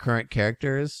for their current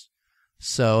characters.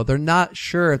 So they're not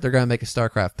sure if they're going to make a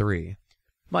StarCraft 3.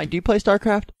 Mike, do you play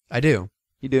StarCraft? I do.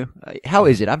 You do? How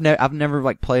is it? I've never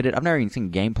like played it. I've never even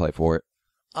seen gameplay for it.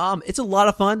 It's a lot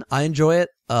of fun. I enjoy it.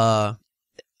 I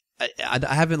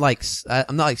haven't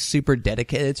I'm not like super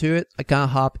dedicated to it. I kind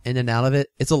of hop in and out of it.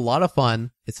 It's a lot of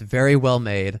fun. It's very well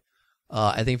made.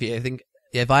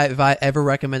 If I ever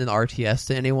recommend an RTS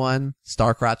to anyone,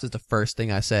 StarCraft is the first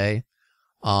thing I say.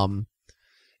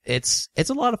 It's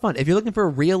a lot of fun. If you're looking for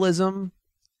realism,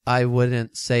 I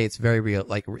wouldn't say it's very real.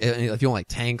 Like, if you want like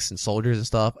tanks and soldiers and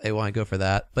stuff, I want to go for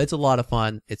that. But it's a lot of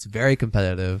fun. It's very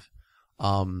competitive.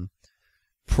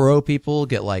 Pro people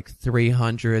get like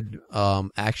 300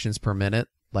 actions per minute.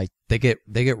 Like they get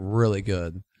really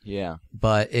good. Yeah.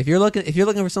 But if you're looking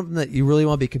for something that you really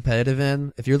want to be competitive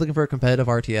in, if you're looking for a competitive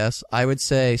RTS, I would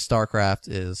say StarCraft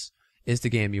is the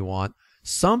game you want.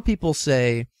 Some people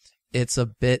say it's a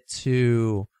bit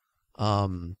too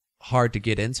hard to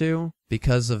get into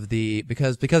because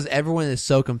everyone is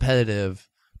so competitive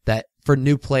that for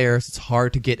new players it's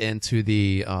hard to get into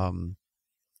the I'm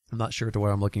not sure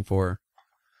what I'm looking for.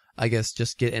 I guess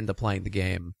just get into playing the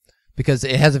game because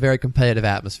it has a very competitive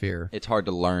atmosphere. It's hard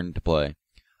to learn to play.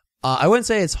 I wouldn't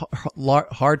say it's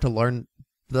hard to learn.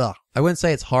 I wouldn't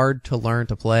say it's hard to learn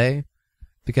to play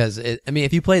because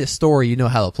if you play the story, you know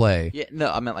how to play. Yeah,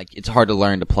 no, I meant like it's hard to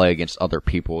learn to play against other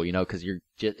people, because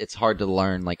it's hard to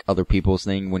learn like other people's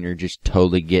thing when you're just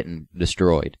totally getting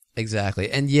destroyed.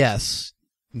 Exactly. And yes,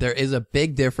 there is a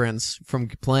big difference from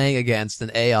playing against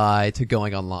an AI to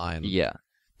going online. Yeah.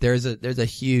 There's a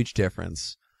huge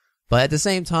difference. But at the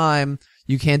same time,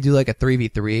 you can do like a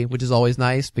 3v3, which is always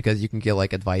nice because you can get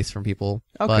like advice from people.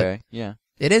 Okay, but yeah.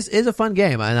 It is a fun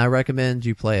game, and I recommend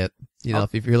you play it.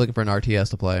 If you're looking for an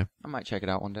RTS to play. I might check it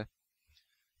out one day.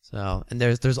 So, and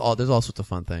there's all sorts of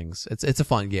fun things. It's a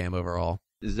fun game overall.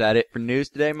 Is that it for news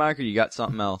today, Mike, or you got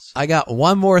something else? I got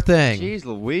one more thing. Jeez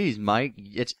Louise, Mike.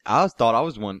 I thought I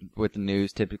was one with the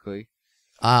news typically.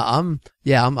 I'm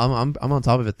on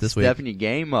top of it this week. Stepping your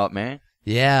game up, man.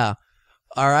 Yeah.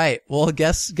 All right. Well,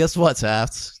 guess what,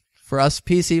 Taft? For us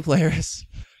PC players,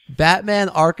 Batman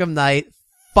Arkham Knight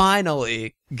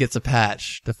finally gets a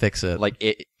patch to fix it. Like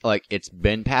it's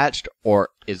been patched, or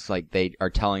is like they are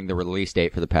telling the release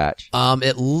date for the patch?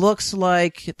 It looks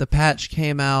like the patch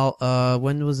came out.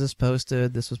 When was this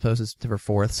posted? This was posted September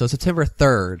 4th. So September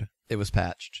 3rd, it was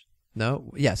patched.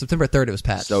 No, yeah, September 3rd, it was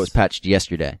patched. So it was patched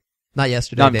yesterday. Not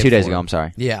yesterday. No, 2 days ago. I'm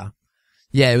sorry. Yeah,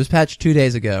 it was patched 2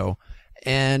 days ago.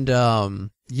 And,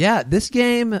 this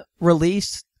game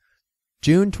released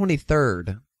June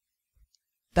 23rd.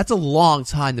 That's a long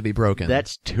time to be broken.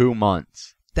 That's 2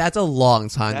 months. That's a long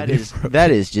time to be broken.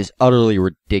 That is just utterly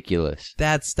ridiculous.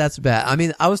 That's bad. I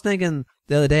mean, I was thinking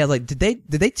the other day, I was like, did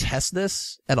they test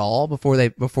this at all before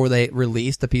they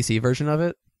released the PC version of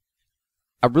it?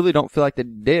 I really don't feel like they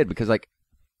did, because like,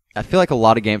 I feel like a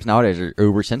lot of games nowadays are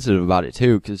uber sensitive about it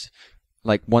too, because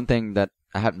like one thing that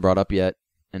I haven't brought up yet,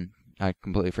 and I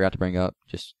completely forgot to bring up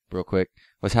just real quick,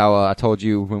 was how I told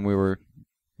you when we were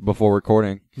before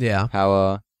recording. Yeah.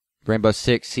 How Rainbow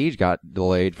Six Siege got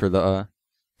delayed for the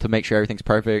to make sure everything's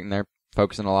perfect, and they're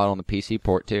focusing a lot on the PC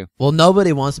port too. Well,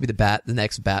 nobody wants to be the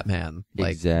next Batman.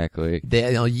 Like, exactly.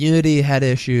 Unity had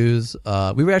issues.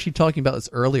 We were actually talking about this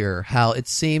earlier. How it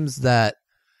seems that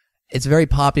it's very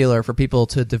popular for people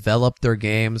to develop their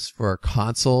games for a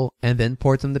console and then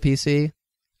port them to PC.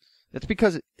 That's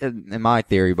because, in my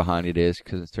theory behind it is,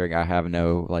 because I have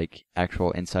no like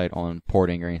actual insight on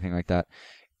porting or anything like that,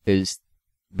 is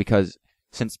because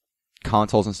since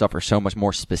consoles and stuff are so much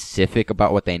more specific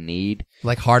about what they need,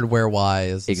 like hardware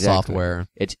wise, exactly. Software.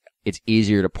 It's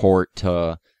easier to port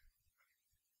to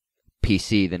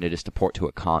PC than it is to port to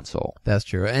a console. That's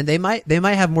true, and they might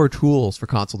have more tools for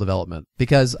console development,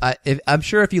 because I'm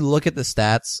sure if you look at the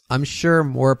stats, I'm sure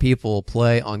more people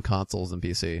play on consoles than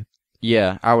PC.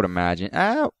 Yeah, I would imagine.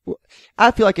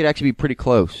 I feel like it'd actually be pretty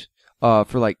close.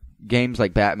 For like games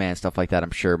like Batman, stuff like that,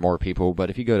 I'm sure more people. But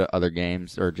if you go to other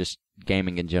games or just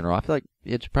gaming in general, I feel like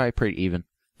it's probably pretty even.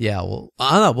 Yeah, well,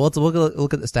 I don't know. We'll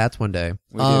look at the stats one day.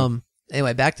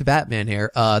 Anyway, back to Batman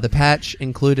here. The patch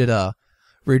included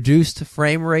reduced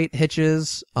frame rate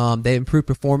hitches. They improved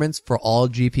performance for all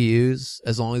GPUs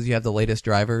as long as you have the latest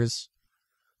drivers.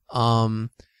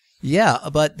 Yeah,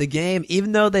 but the game,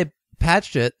 even though they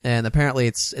patched it, and apparently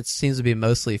it seems to be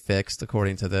mostly fixed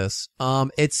according to this.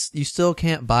 You still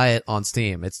can't buy it on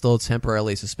Steam. It's still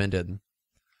temporarily suspended.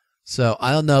 So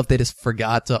I don't know if they just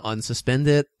forgot to unsuspend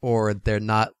it, or they're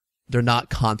not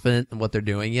confident in what they're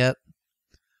doing yet.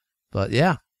 But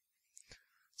yeah.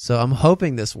 So I'm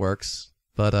hoping this works,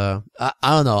 but I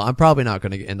don't know. I'm probably not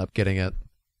going to end up getting it.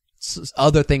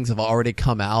 Other things have already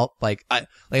come out. Like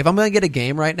if I'm going to get a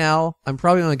game right now, I'm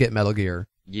probably going to get Metal Gear.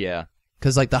 Yeah.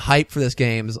 Because like the hype for this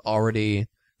game is already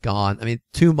gone. I mean,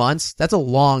 2 months, that's a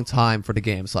long time for the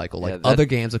game cycle. Like other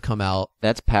games have come out.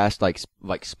 That's past like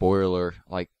spoiler,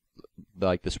 like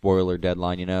the spoiler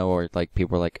deadline, or like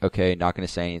people are like, okay, not going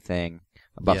to say anything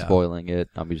about spoiling it.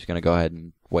 I'm just going to go ahead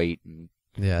and wait. And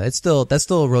yeah, that's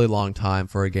still a really long time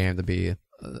for a game to be.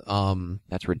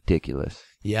 That's ridiculous.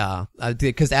 Yeah,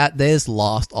 because they just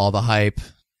lost all the hype.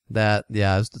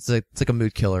 It's like a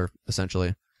mood killer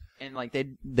essentially. And like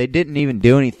they didn't even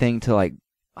do anything to like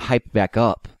hype back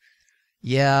up.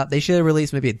 Yeah, they should have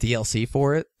released maybe a DLC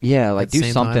for it. Yeah, like do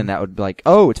something that would be like,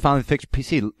 oh, it's finally fixed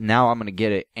PC. Now I'm gonna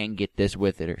get it and get this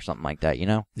with it or something like that.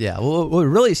 Yeah, well, it would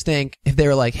really stink if they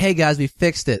were like, hey guys, we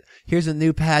fixed it. Here's a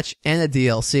new patch and a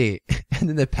DLC, and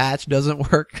then the patch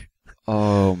doesn't work.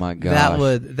 Oh my gosh.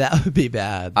 That would be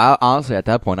bad. Honestly, at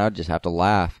that point, I'd just have to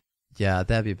laugh. Yeah,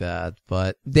 that'd be bad.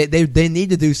 But they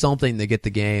need to do something to get the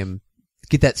game.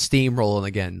 Get that steam rolling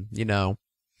again,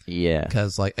 Yeah.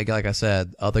 Because like I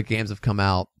said, other games have come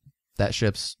out. That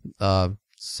ship's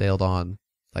sailed on.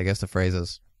 I guess the phrase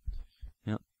is.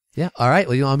 Yep. Yeah. All right.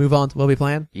 Well, you want to move on to what we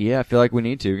plan? Yeah, I feel like we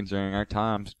need to, considering our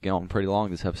time's going pretty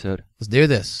long this episode. Let's do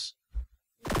this.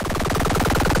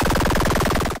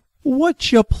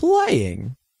 What you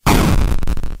playing?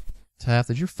 Taft,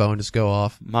 did your phone just go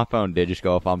off? My phone did just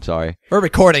go off. I'm sorry. We're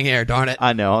recording here, darn it.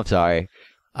 I know. I'm sorry.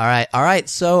 All right.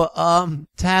 So,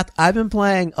 Taft, I've been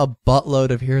playing a buttload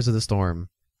of Heroes of the Storm.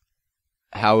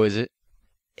 How is it?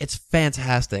 It's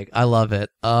fantastic. I love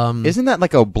it. Isn't that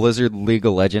like a Blizzard League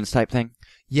of Legends type thing?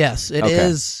 Yes, it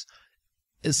is.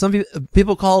 Some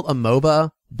people call it a MOBA.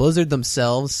 Blizzard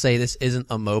themselves say this isn't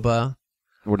a MOBA.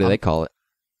 What do they call it?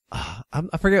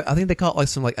 I forget. I think they call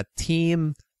it like a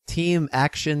team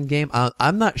action game.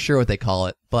 I'm not sure what they call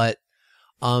it, but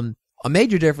a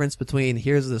major difference between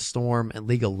Heroes of the Storm and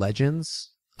League of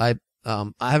Legends. I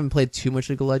haven't played too much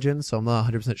League of Legends, so I'm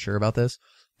not 100% sure about this.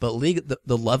 But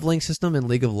the leveling system in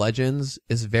League of Legends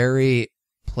is very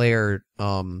player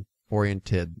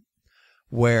oriented,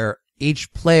 where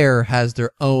each player has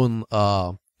their own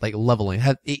like leveling.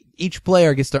 Each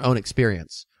player gets their own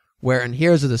experience. Where in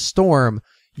Heroes of the Storm,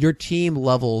 your team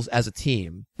levels as a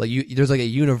team. Like there's like a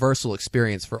universal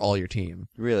experience for all your team.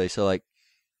 Really? So like,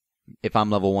 if I'm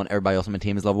level 1, everybody else on my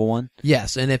team is level 1?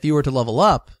 Yes, and if you were to level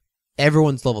up,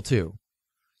 everyone's level 2.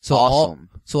 So awesome.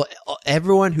 So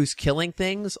everyone who's killing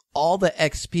things, all the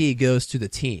XP goes to the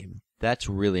team. That's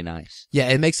really nice. Yeah,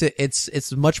 it makes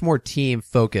it's much more team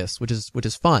focused, which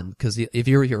is fun because if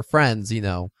you're with your friends, you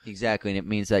know. Exactly, and it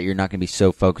means that you're not going to be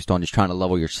so focused on just trying to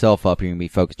level yourself up. You're going to be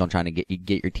focused on trying to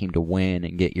get your team to win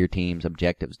and get your team's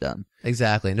objectives done.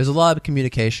 Exactly, and there's a lot of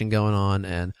communication going on.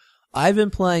 And I've been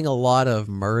playing a lot of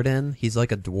Murden. He's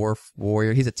like a dwarf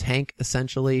warrior. He's a tank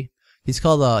essentially. He's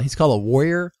called a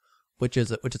warrior, which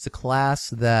is a class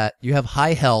that you have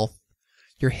high health.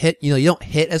 You're hit. You know, you don't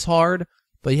hit as hard,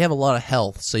 but you have a lot of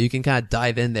health, so you can kind of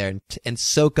dive in there and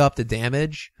soak up the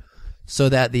damage, so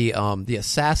that the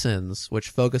assassins, which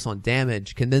focus on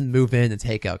damage, can then move in and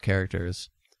take out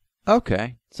characters.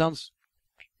 Okay, sounds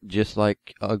just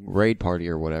like a raid party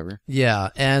or whatever. Yeah,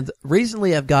 and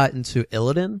recently I've gotten to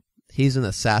Illidan. He's an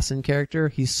assassin character.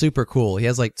 He's super cool. He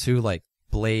has like 2 like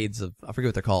blades of, I forget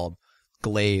what they're called,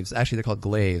 glaives. Actually, they're called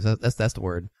glaives. That's the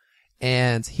word.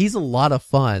 And he's a lot of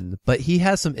fun, but he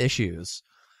has some issues.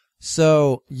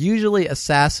 So usually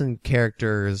assassin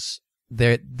characters,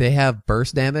 they have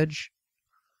burst damage,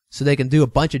 so they can do a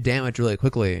bunch of damage really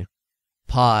quickly,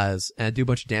 pause, and do a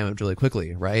bunch of damage really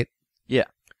quickly, right? Yeah.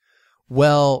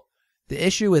 Well, the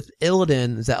issue with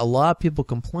Illidan is that a lot of people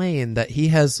complain that he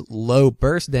has low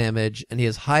burst damage and he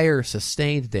has higher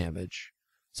sustained damage.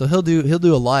 So he'll do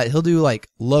a lot. He'll do like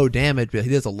low damage, but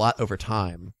he does a lot over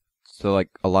time. So like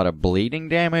a lot of bleeding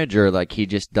damage, or like he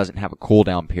just doesn't have a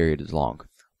cooldown period as long.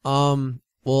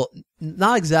 Well,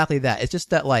 not exactly that. It's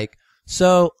just that, like,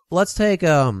 so let's take,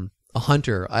 a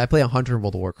hunter. I play a hunter in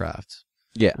World of Warcraft.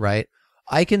 Yeah. Right?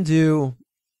 I can do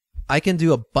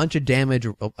a bunch of damage.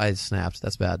 Oh, I snapped.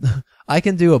 That's bad. I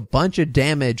can do a bunch of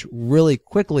damage really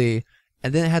quickly,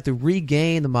 and then I have to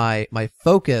regain my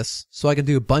focus so I can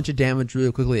do a bunch of damage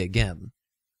really quickly again.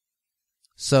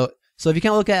 So if you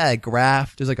kind of look at a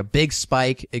graph, there's like a big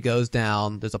spike, it goes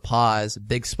down, there's a pause,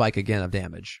 big spike again of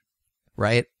damage.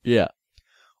 Right? Yeah.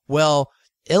 Well,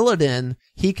 Illidan,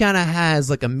 he kind of has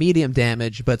like a medium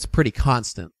damage, but it's pretty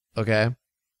constant. Okay?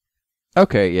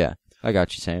 Okay, yeah. I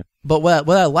got you saying. But what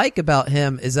I like about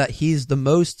him is that he's the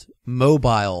most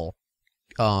mobile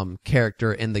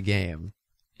character in the game.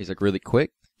 He's like really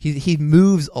quick. He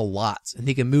moves a lot, and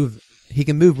he can move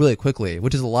really quickly,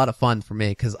 which is a lot of fun for me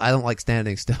because I don't like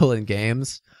standing still in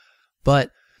games.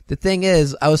 But the thing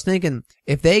is, I was thinking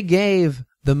if they gave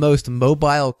the most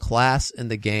mobile class in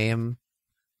the game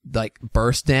like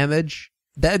burst damage,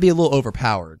 that'd be a little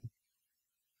overpowered.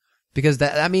 Because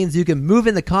that means you can move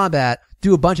into combat,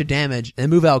 do a bunch of damage, and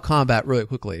move out of combat really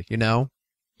quickly, you know?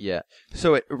 Yeah.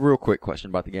 So, a real quick question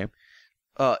about the game.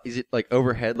 Is it like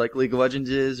overhead like League of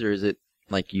Legends is, or is it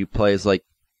like you play as like,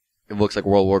 it looks like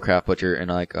World of Warcraft, but you're in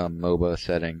like a MOBA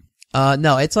setting?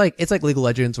 No, it's like League of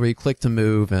Legends where you click to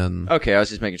move and... Okay, I was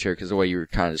just making sure because the way you were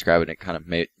kind of describing it kind of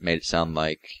made it sound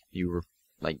like you were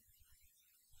like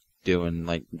doing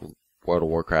like World of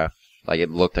Warcraft. Like it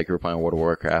looked like you were playing World of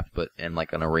Warcraft, but in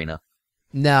like an arena.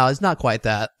 No, it's not quite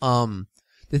that. The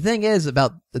thing is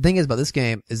about this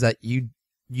game is that you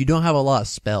don't have a lot of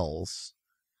spells.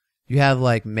 You have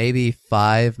like maybe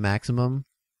 5 maximum.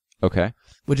 Okay.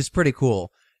 Which is pretty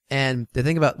cool. And the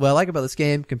thing about what I like about this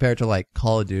game compared to like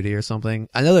Call of Duty or something,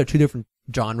 I know they're 2 different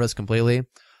genres completely.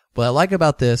 What I like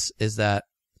about this is that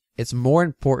it's more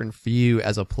important for you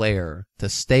as a player to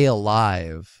stay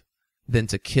alive than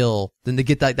to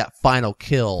get that final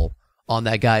kill on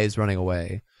that guy who's running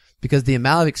away. Because the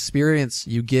amount of experience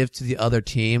you give to the other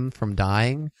team from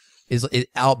dying it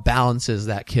outbalances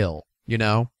that kill, you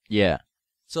know? Yeah.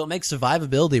 So it makes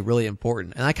survivability really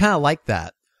important, and I kind of like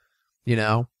that. You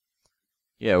know?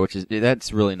 Yeah,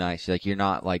 that's really nice. Like you're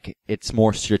not like it's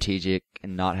more strategic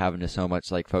and not having to so much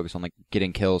like focus on like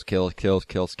getting kills.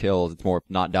 It's more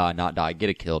not die, get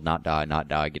a kill, not die,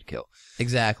 get a kill.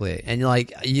 Exactly, and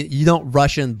you don't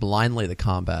rush in blindly to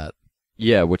combat.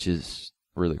 Yeah, which is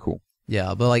really cool.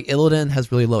 Yeah, but like Illidan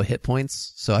has really low hit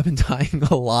points, so I've been dying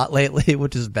a lot lately,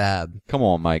 which is bad. Come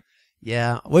on, Mike.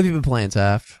 Yeah, what have you been playing,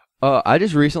 Taft? I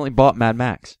just recently bought Mad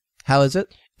Max. How is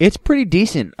it? It's pretty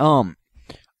decent. I'm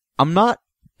not.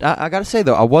 I gotta say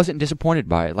though, I wasn't disappointed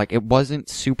by it. Like it wasn't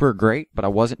super great, but I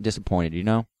wasn't disappointed. You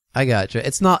know? I gotcha.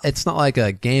 It's not like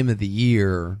a game of the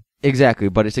year. Exactly,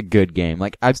 but it's a good game.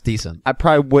 Like It's decent. I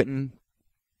probably wouldn't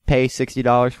pay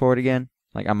 $60 for it again.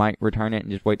 Like I might return it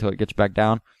and just wait till it gets back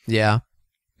down. Yeah.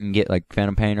 And get like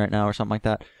Phantom Pain right now or something like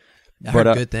that. I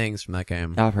heard good things from that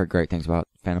game. I've heard great things about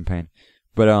Phantom Pain,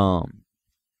 but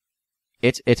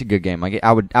it's a good game. Like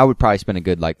I would probably spend a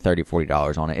good like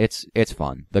 $30-$40 on it. It's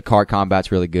fun. The card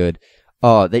combat's really good.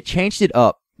 They changed it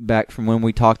up back from when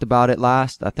we talked about it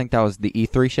last. I think that was the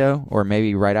E3 show, or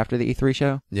maybe right after the E3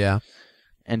 show. Yeah.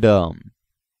 And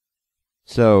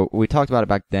so we talked about it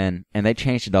back then, and they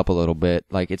changed it up a little bit.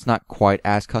 Like it's not quite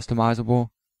as customizable.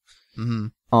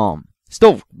 Mm-hmm.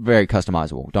 Still very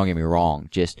customizable. Don't get me wrong.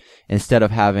 Just instead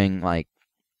of having like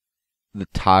the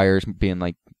tires being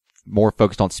like more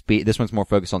focused on speed, this one's more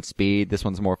focused on speed. This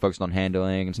one's more focused on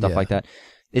handling and stuff like that.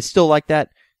 It's still like that.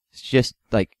 It's just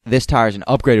like this tire's an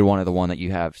upgraded one of the one that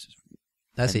you have.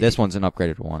 This one's an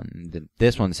upgraded one.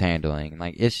 This one's handling.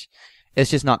 Like it's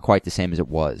just not quite the same as it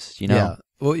was. You know? Yeah.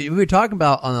 Well, we were talking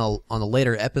about on a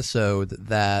later episode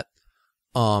that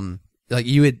like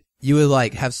you would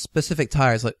like have specific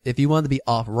tires. Like if you wanted to be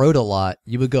off road a lot,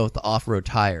 you would go with the off road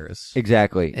tires.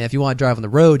 Exactly. And if you want to drive on the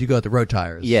road, you go with the road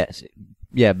tires. Yes.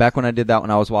 Yeah. Back when I did that, when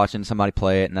I was watching somebody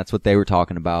play it, and that's what they were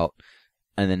talking about.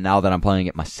 And then now that I'm playing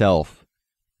it myself,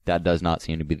 that does not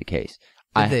seem to be the case.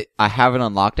 I haven't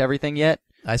unlocked everything yet.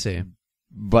 I see.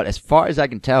 But as far as I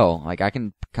can tell, like I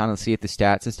can kind of see at the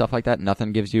stats and stuff like that.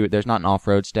 Nothing gives you. There's not an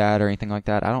off-road stat or anything like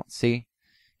that. I don't see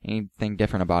anything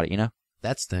different about it. You know.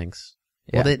 That stinks.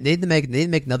 Yeah. Well, they need to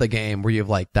make another game where you have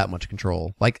like that much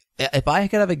control. Like if I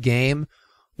could have a game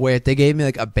where if they gave me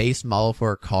like a base model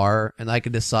for a car and I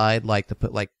could decide like to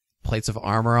put like plates of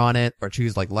armor on it or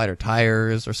choose like lighter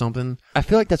tires or something. I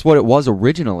feel like that's what it was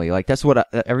originally. Like that's what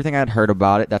everything I had heard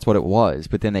about it. That's what it was.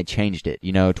 But then they changed it,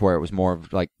 you know, to where it was more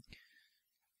of like,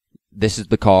 this is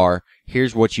the car.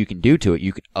 Here's what you can do to it.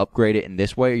 You can upgrade it in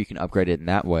this way, or you can upgrade it in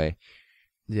that way.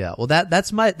 Yeah. Well,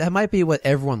 that might be what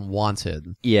everyone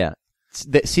wanted. Yeah.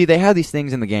 See, they have these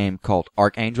things in the game called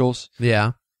archangels.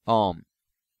 Yeah.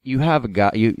 You have a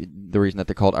guy. The reason that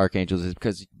they're called archangels is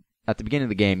because at the beginning of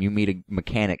the game, you meet a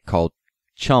mechanic called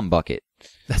Chum Bucket.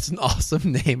 That's an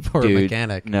awesome name for Dude, a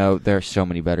mechanic. No, there are so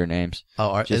many better names.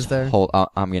 Oh, is there?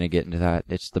 I'm going to get into that.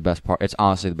 It's the best part. It's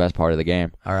honestly the best part of the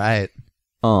game. All right.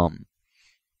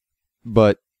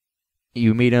 But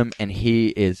you meet him, and he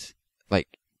is like,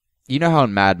 you know how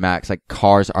in Mad Max, like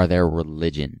cars are their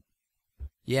religion.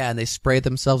 Yeah, and they sprayed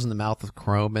themselves in the mouth with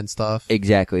chrome and stuff.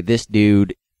 Exactly. This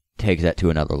dude takes that to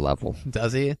another level.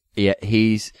 Does he? Yeah,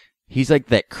 he's like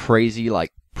that crazy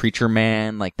like preacher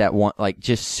man, like that one, like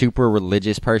just super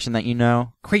religious person that you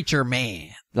know. Creature man.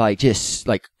 Like just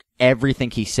like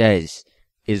everything he says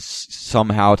is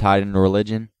somehow tied into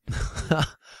religion.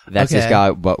 That's this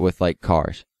guy, but with like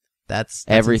cars. That's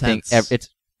everything. Intense.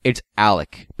 It's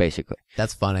Alec basically.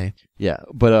 That's funny. Yeah,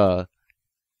 but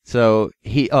so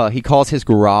he calls his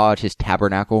garage his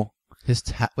tabernacle. His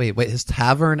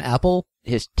tavern apple?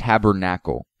 His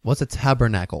tabernacle. What's a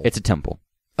tabernacle? It's a temple.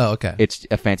 Oh, okay. It's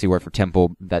a fancy word for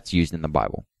temple that's used in the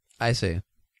Bible. I see.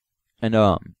 And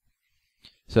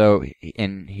so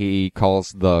he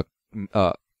calls the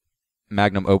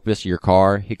magnum opus, your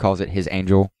car, he calls it his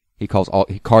angel.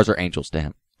 Cars are angels to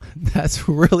him. That's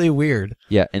really weird.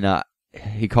 Yeah, and I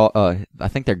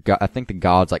think the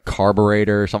god's like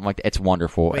carburetor or something like that. It's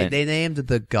wonderful. Wait, they named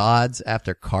the gods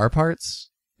after car parts?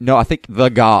 No, I think the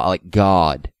god, like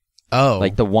God. Oh.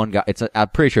 Like the one God. I'm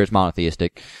pretty sure it's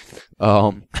monotheistic.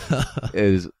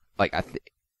 Is like,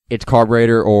 it's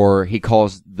carburetor, or he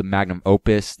calls the magnum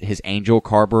opus his angel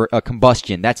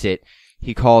combustion. That's it.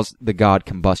 He calls the god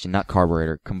combustion, not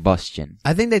carburetor, combustion.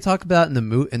 I think they talk about in the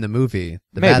movie,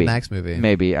 the Mad Max movie.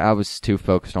 Maybe. I was too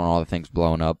focused on all the things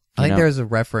blowing up. I think there's a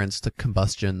reference to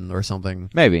combustion or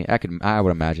something. Maybe. I would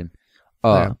imagine.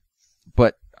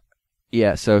 But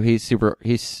yeah, so he's super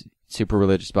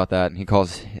religious about that, and he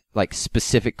calls like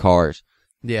specific cars.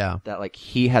 Yeah. That like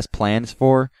he has plans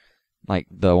for, like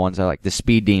the ones that like the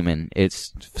Speed Demon,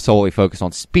 it's solely focused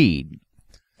on speed.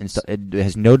 and stuff. It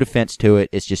has no defense to it.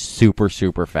 It's just super,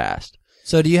 super fast.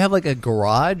 So do you have like a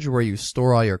garage where you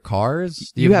store all your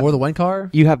cars? Do you have more than one car?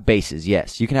 You have bases,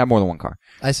 yes. You can have more than one car.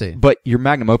 I see. But your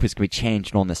magnum opus can be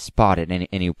changed on the spot at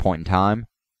any point in time.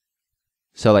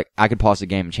 So, like, I could pause the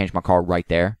game and change my car right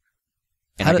there,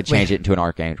 and I could change it into an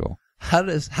Archangel. How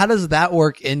does that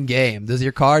work in game? Does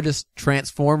your car just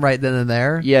transform right then and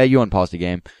there? Yeah, you unpause the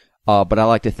game. But I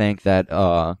like to think that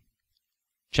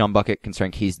Chumbucket,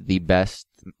 considering he's the best,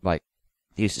 like,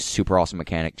 he's a super awesome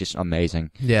mechanic, just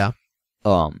amazing. Yeah.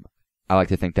 I like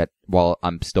to think that while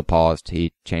I'm still paused,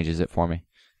 he changes it for me.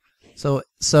 So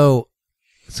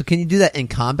can you do that in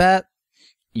combat?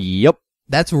 Yep.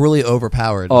 That's really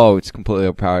overpowered. Oh, it's completely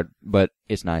overpowered, but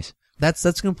it's nice.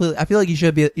 That's completely. I feel like you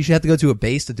should have to go to a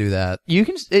base to do that. You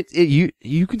can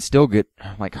you can still get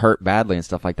like hurt badly and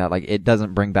stuff like that. Like it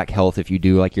doesn't bring back health if you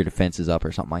do like your defenses up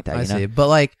or something like that. I see, but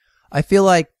like I feel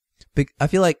like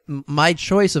my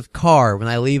choice of car when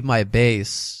I leave my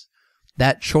base.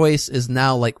 That choice is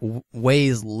now like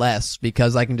weighs less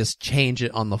because I can just change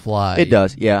it on the fly. It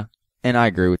does, yeah. And I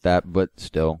agree with that, but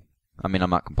still. I mean, I'm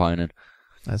not complaining.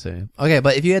 I see. Okay,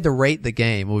 but if you had to rate the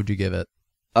game, what would you give it?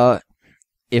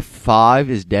 If 5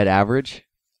 is dead average.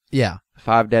 Yeah.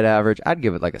 5 dead average, I'd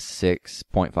give it like a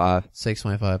 6.5.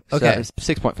 6.5. Okay.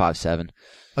 6.57.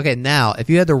 Okay, now, if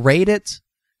you had to rate it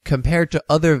compared to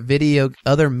other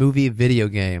movie video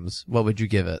games, what would you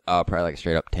give it? Probably like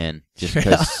straight up 10. Just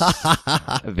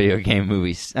because video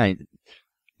games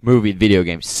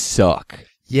suck.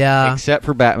 Yeah. Except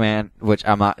for Batman, which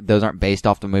those aren't based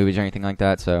off the movies or anything like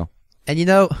that, so. And you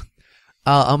know,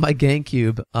 on my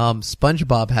GameCube,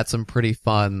 SpongeBob had some pretty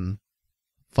fun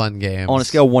games. On a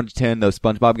scale of 1 to 10, those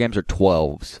SpongeBob games are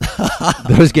 12s.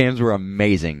 Those games were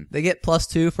amazing. They get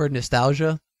 +2 for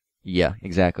nostalgia? Yeah,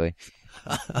 exactly.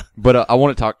 But I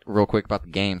want to talk real quick about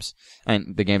the games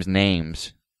and the game's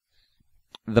names.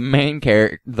 The main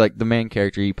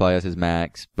character you play as is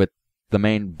Max, but the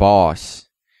main boss,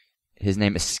 his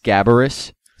name is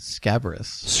Scabarus.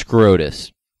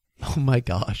 Scrotus. Oh my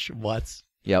gosh, what?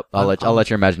 Yep, I'll let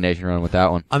your imagination run with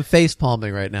that one. I'm face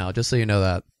palming right now, just so you know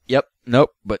that. Yep, nope,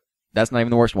 but that's not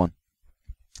even the worst one.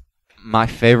 My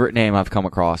favorite name I've come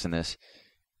across in this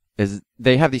is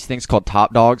they have these things called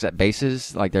top dogs at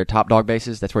bases, like they're top dog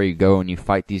bases. That's where you go and you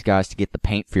fight these guys to get the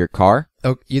paint for your car.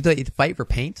 Oh, you fight for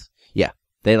paint? Yeah,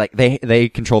 they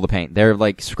control the paint. They're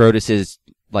like Scrotus's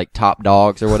like top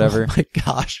dogs or whatever. Oh my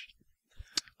gosh.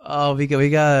 Oh, we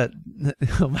got.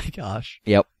 Oh my gosh.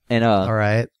 Yep, and all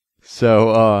right.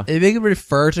 So if you could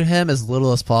refer to him as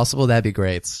little as possible, that'd be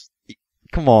great.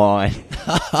 Come on.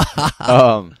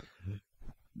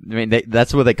 I mean,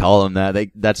 that's what they call him.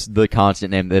 That's the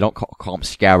constant name. They don't call him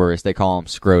Scabarus. They call him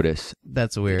Scrotus.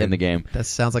 That's weird in the game. That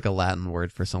sounds like a Latin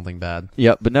word for something bad.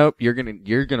 Yep, but nope. You're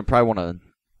gonna probably want to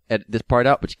edit this part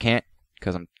out, but you can't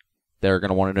because they're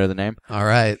gonna want to know the name. All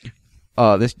right.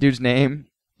 This dude's name.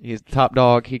 He's the top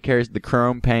dog. He carries the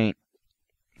chrome paint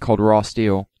called raw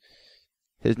steel.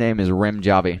 His name is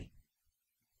Rimjobi.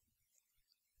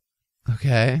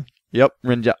 Okay. Yep,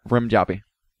 Rimjobi.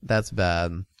 That's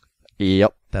bad.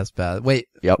 Yep. That's bad. Wait.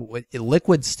 Yep.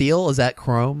 Liquid steel? Is that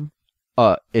chrome?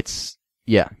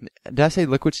 Yeah. Did I say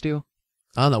liquid steel?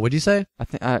 I don't know. What'd you say? I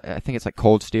think it's like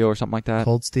cold steel or something like that.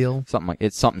 Cold steel?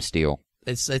 It's something steel.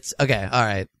 It's okay. All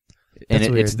right.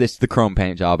 And it's the chrome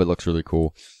paint job. It looks really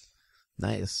cool.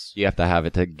 Nice. You have to have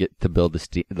it to build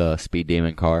the Speed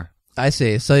Demon car. I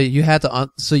see. So you had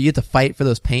to fight for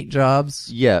those paint jobs?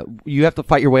 Yeah, you have to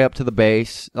fight your way up to the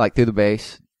base, like through the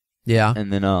base. Yeah.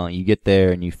 And then you get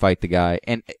there and you fight the guy,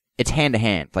 and it's hand to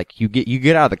hand. Like you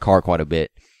get out of the car quite a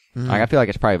bit. Mm-hmm. Like I feel like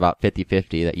it's probably about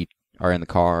 50-50 that you are in the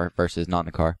car versus not in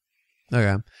the car.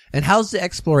 Okay. And how's the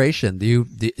exploration?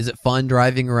 Is it fun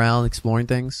driving around exploring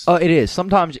things? It is.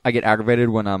 Sometimes I get aggravated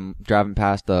when I'm driving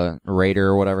past a raider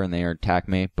or whatever and they attack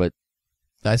me, but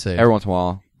I see. Every once in a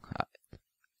while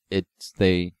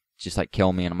they just like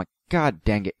kill me and I'm like, God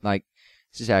dang it. Like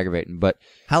it's just aggravating. But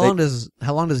how long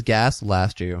does gas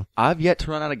last you? I've yet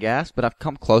to run out of gas, but I've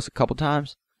come close a couple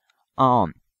times. I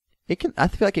feel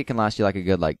like it can last you like a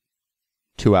good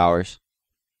 2 hours.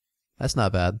 That's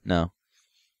not bad. No.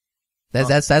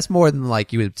 That's more than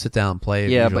like you would sit down and play.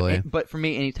 Yeah, usually. but for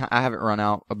me, anytime I haven't run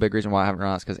out. A big reason why I haven't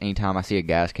run out is because anytime I see a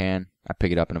gas can, I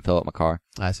pick it up and fill up my car.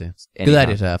 I see. Anytime. Good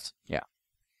idea, Taft. Yeah.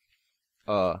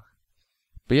 But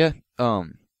yeah.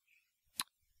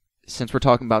 Since we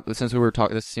were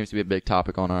talking, this seems to be a big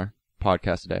topic on our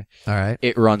podcast today. All right.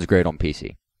 It runs great on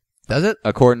PC. Does it?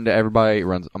 According to everybody, it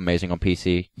runs amazing on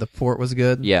PC. The port was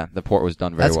good. Yeah, the port was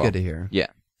done very well. That's good to hear. Yeah.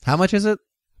 How much is it?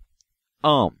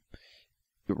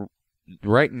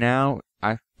 Right now,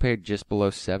 I've paid just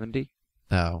below $70.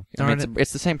 Oh, I mean, darn it.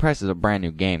 it's the same price as a brand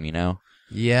new game, you know?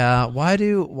 Yeah. Why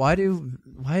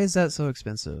is that so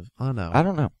expensive? I don't know. I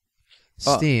don't know.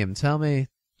 Steam, tell me.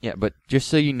 Yeah, but just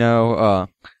so you know,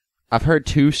 I've heard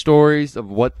 2 stories of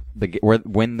when the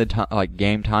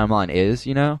game timeline is,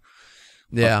 you know?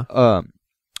 Yeah.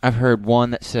 I've heard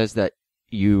one that says that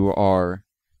you are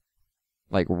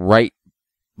like right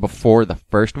before the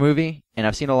first movie, and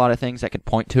I've seen a lot of things that could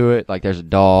point to it, like there's a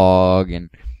dog and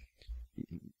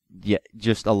yeah,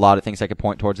 just a lot of things that could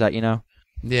point towards that, you know?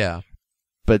 Yeah.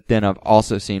 But then I've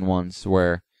also seen ones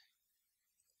where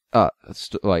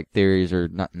like theories, or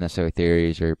not necessarily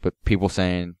theories, but people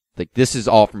saying like this is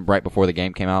all from right before the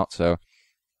game came out, so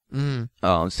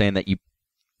saying that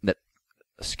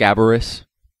Scabarus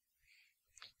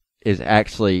is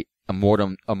actually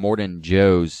Immortan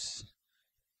Joe's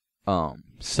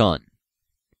son.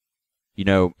 You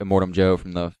know Immortan Joe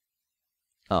from the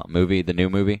the new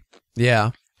movie?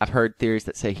 Yeah. I've heard theories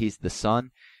that say he's the son,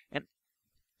 and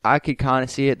I could kind of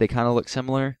see it. They kind of look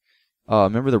similar.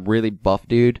 Remember the really buff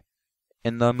dude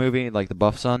in the movie, like the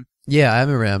buff son? Yeah, I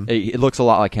remember him. It looks a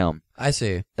lot like him. I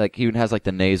see. Like he even has like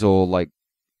the nasal, like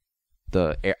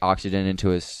the oxygen into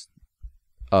his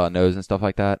nose and stuff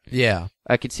like that. Yeah.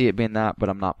 I could see it being that, but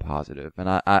I'm not positive. And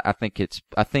I think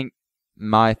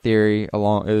my theory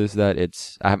is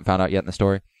that I haven't found out yet in the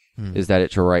story, is that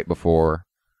it's right before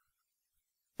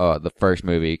the first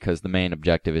movie, because the main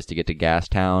objective is to get to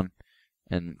Gastown,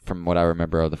 and from what I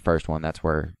remember of the first one, that's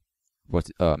where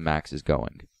Max is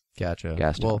going. Gotcha.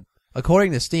 Gastown. Well,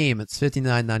 according to Steam, it's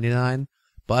 $59.99,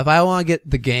 but if I want to get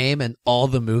the game and all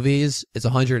the movies, it's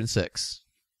 $106.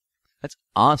 That's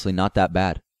honestly not that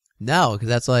bad. No, because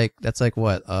that's like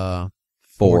what? 4.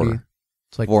 40,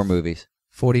 it's like 4 movies.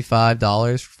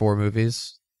 $45 for 4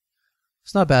 movies.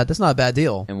 It's not bad. That's not a bad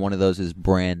deal. And one of those is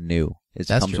brand new.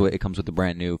 It comes with the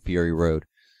brand new Fury Road.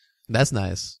 That's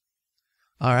nice.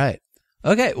 All right.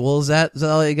 Okay. Well, is that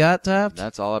all you got, Taft?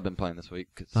 That's all I've been playing this week.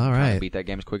 All I'm trying right. to beat that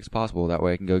game as quick as possible. That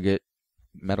way I can go get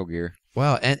Metal Gear.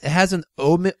 Wow, and it has an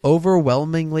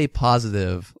overwhelmingly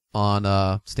positive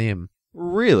on Steam.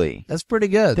 Really? That's pretty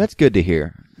good. That's good to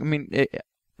hear. I mean,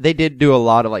 they did do a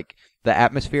lot of like the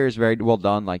atmosphere is very well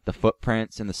done, like the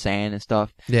footprints and the sand and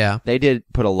stuff. Yeah. They did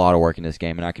put a lot of work in this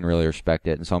game, and I can really respect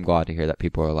it. And so I'm glad to hear that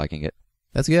people are liking it.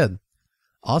 That's good.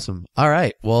 Awesome. All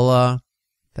right. Well,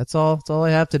 that's all. That's all I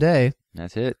have today.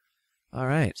 That's it. All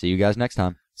right. See you guys next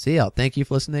time. See y'all. Thank you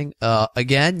for listening.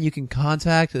 Again, you can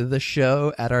contact the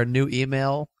show at our new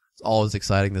email. It's always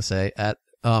exciting to say, at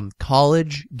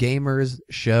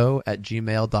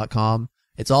collegegamersshow@gmail.com.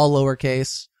 It's all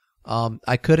lowercase.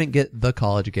 I couldn't get the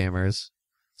college gamers,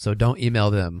 so don't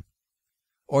email them.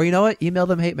 Or you know what? Email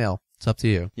them hate mail. It's up to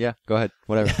you. Yeah, go ahead.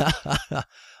 Whatever.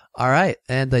 All right.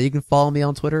 And you can follow me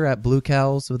on Twitter at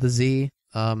BlueCows with a Z.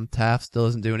 Taft still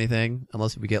doesn't do anything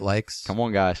unless we get likes. Come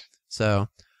on, guys. So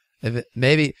if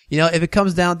it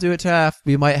comes down to it, Taft,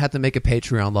 we might have to make a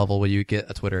Patreon level where you get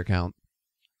a Twitter account.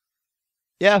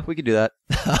 Yeah, we could do that.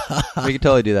 We could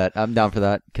totally do that. I'm down for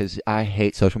that because I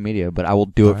hate social media, but I will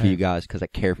do it for you guys because I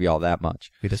care for y'all that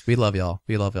much. We love y'all.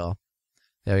 We love y'all.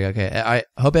 There we go. Okay. I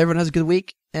hope everyone has a good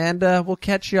week, and we'll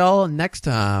catch y'all next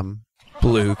time.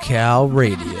 Blue Cow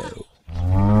Radio.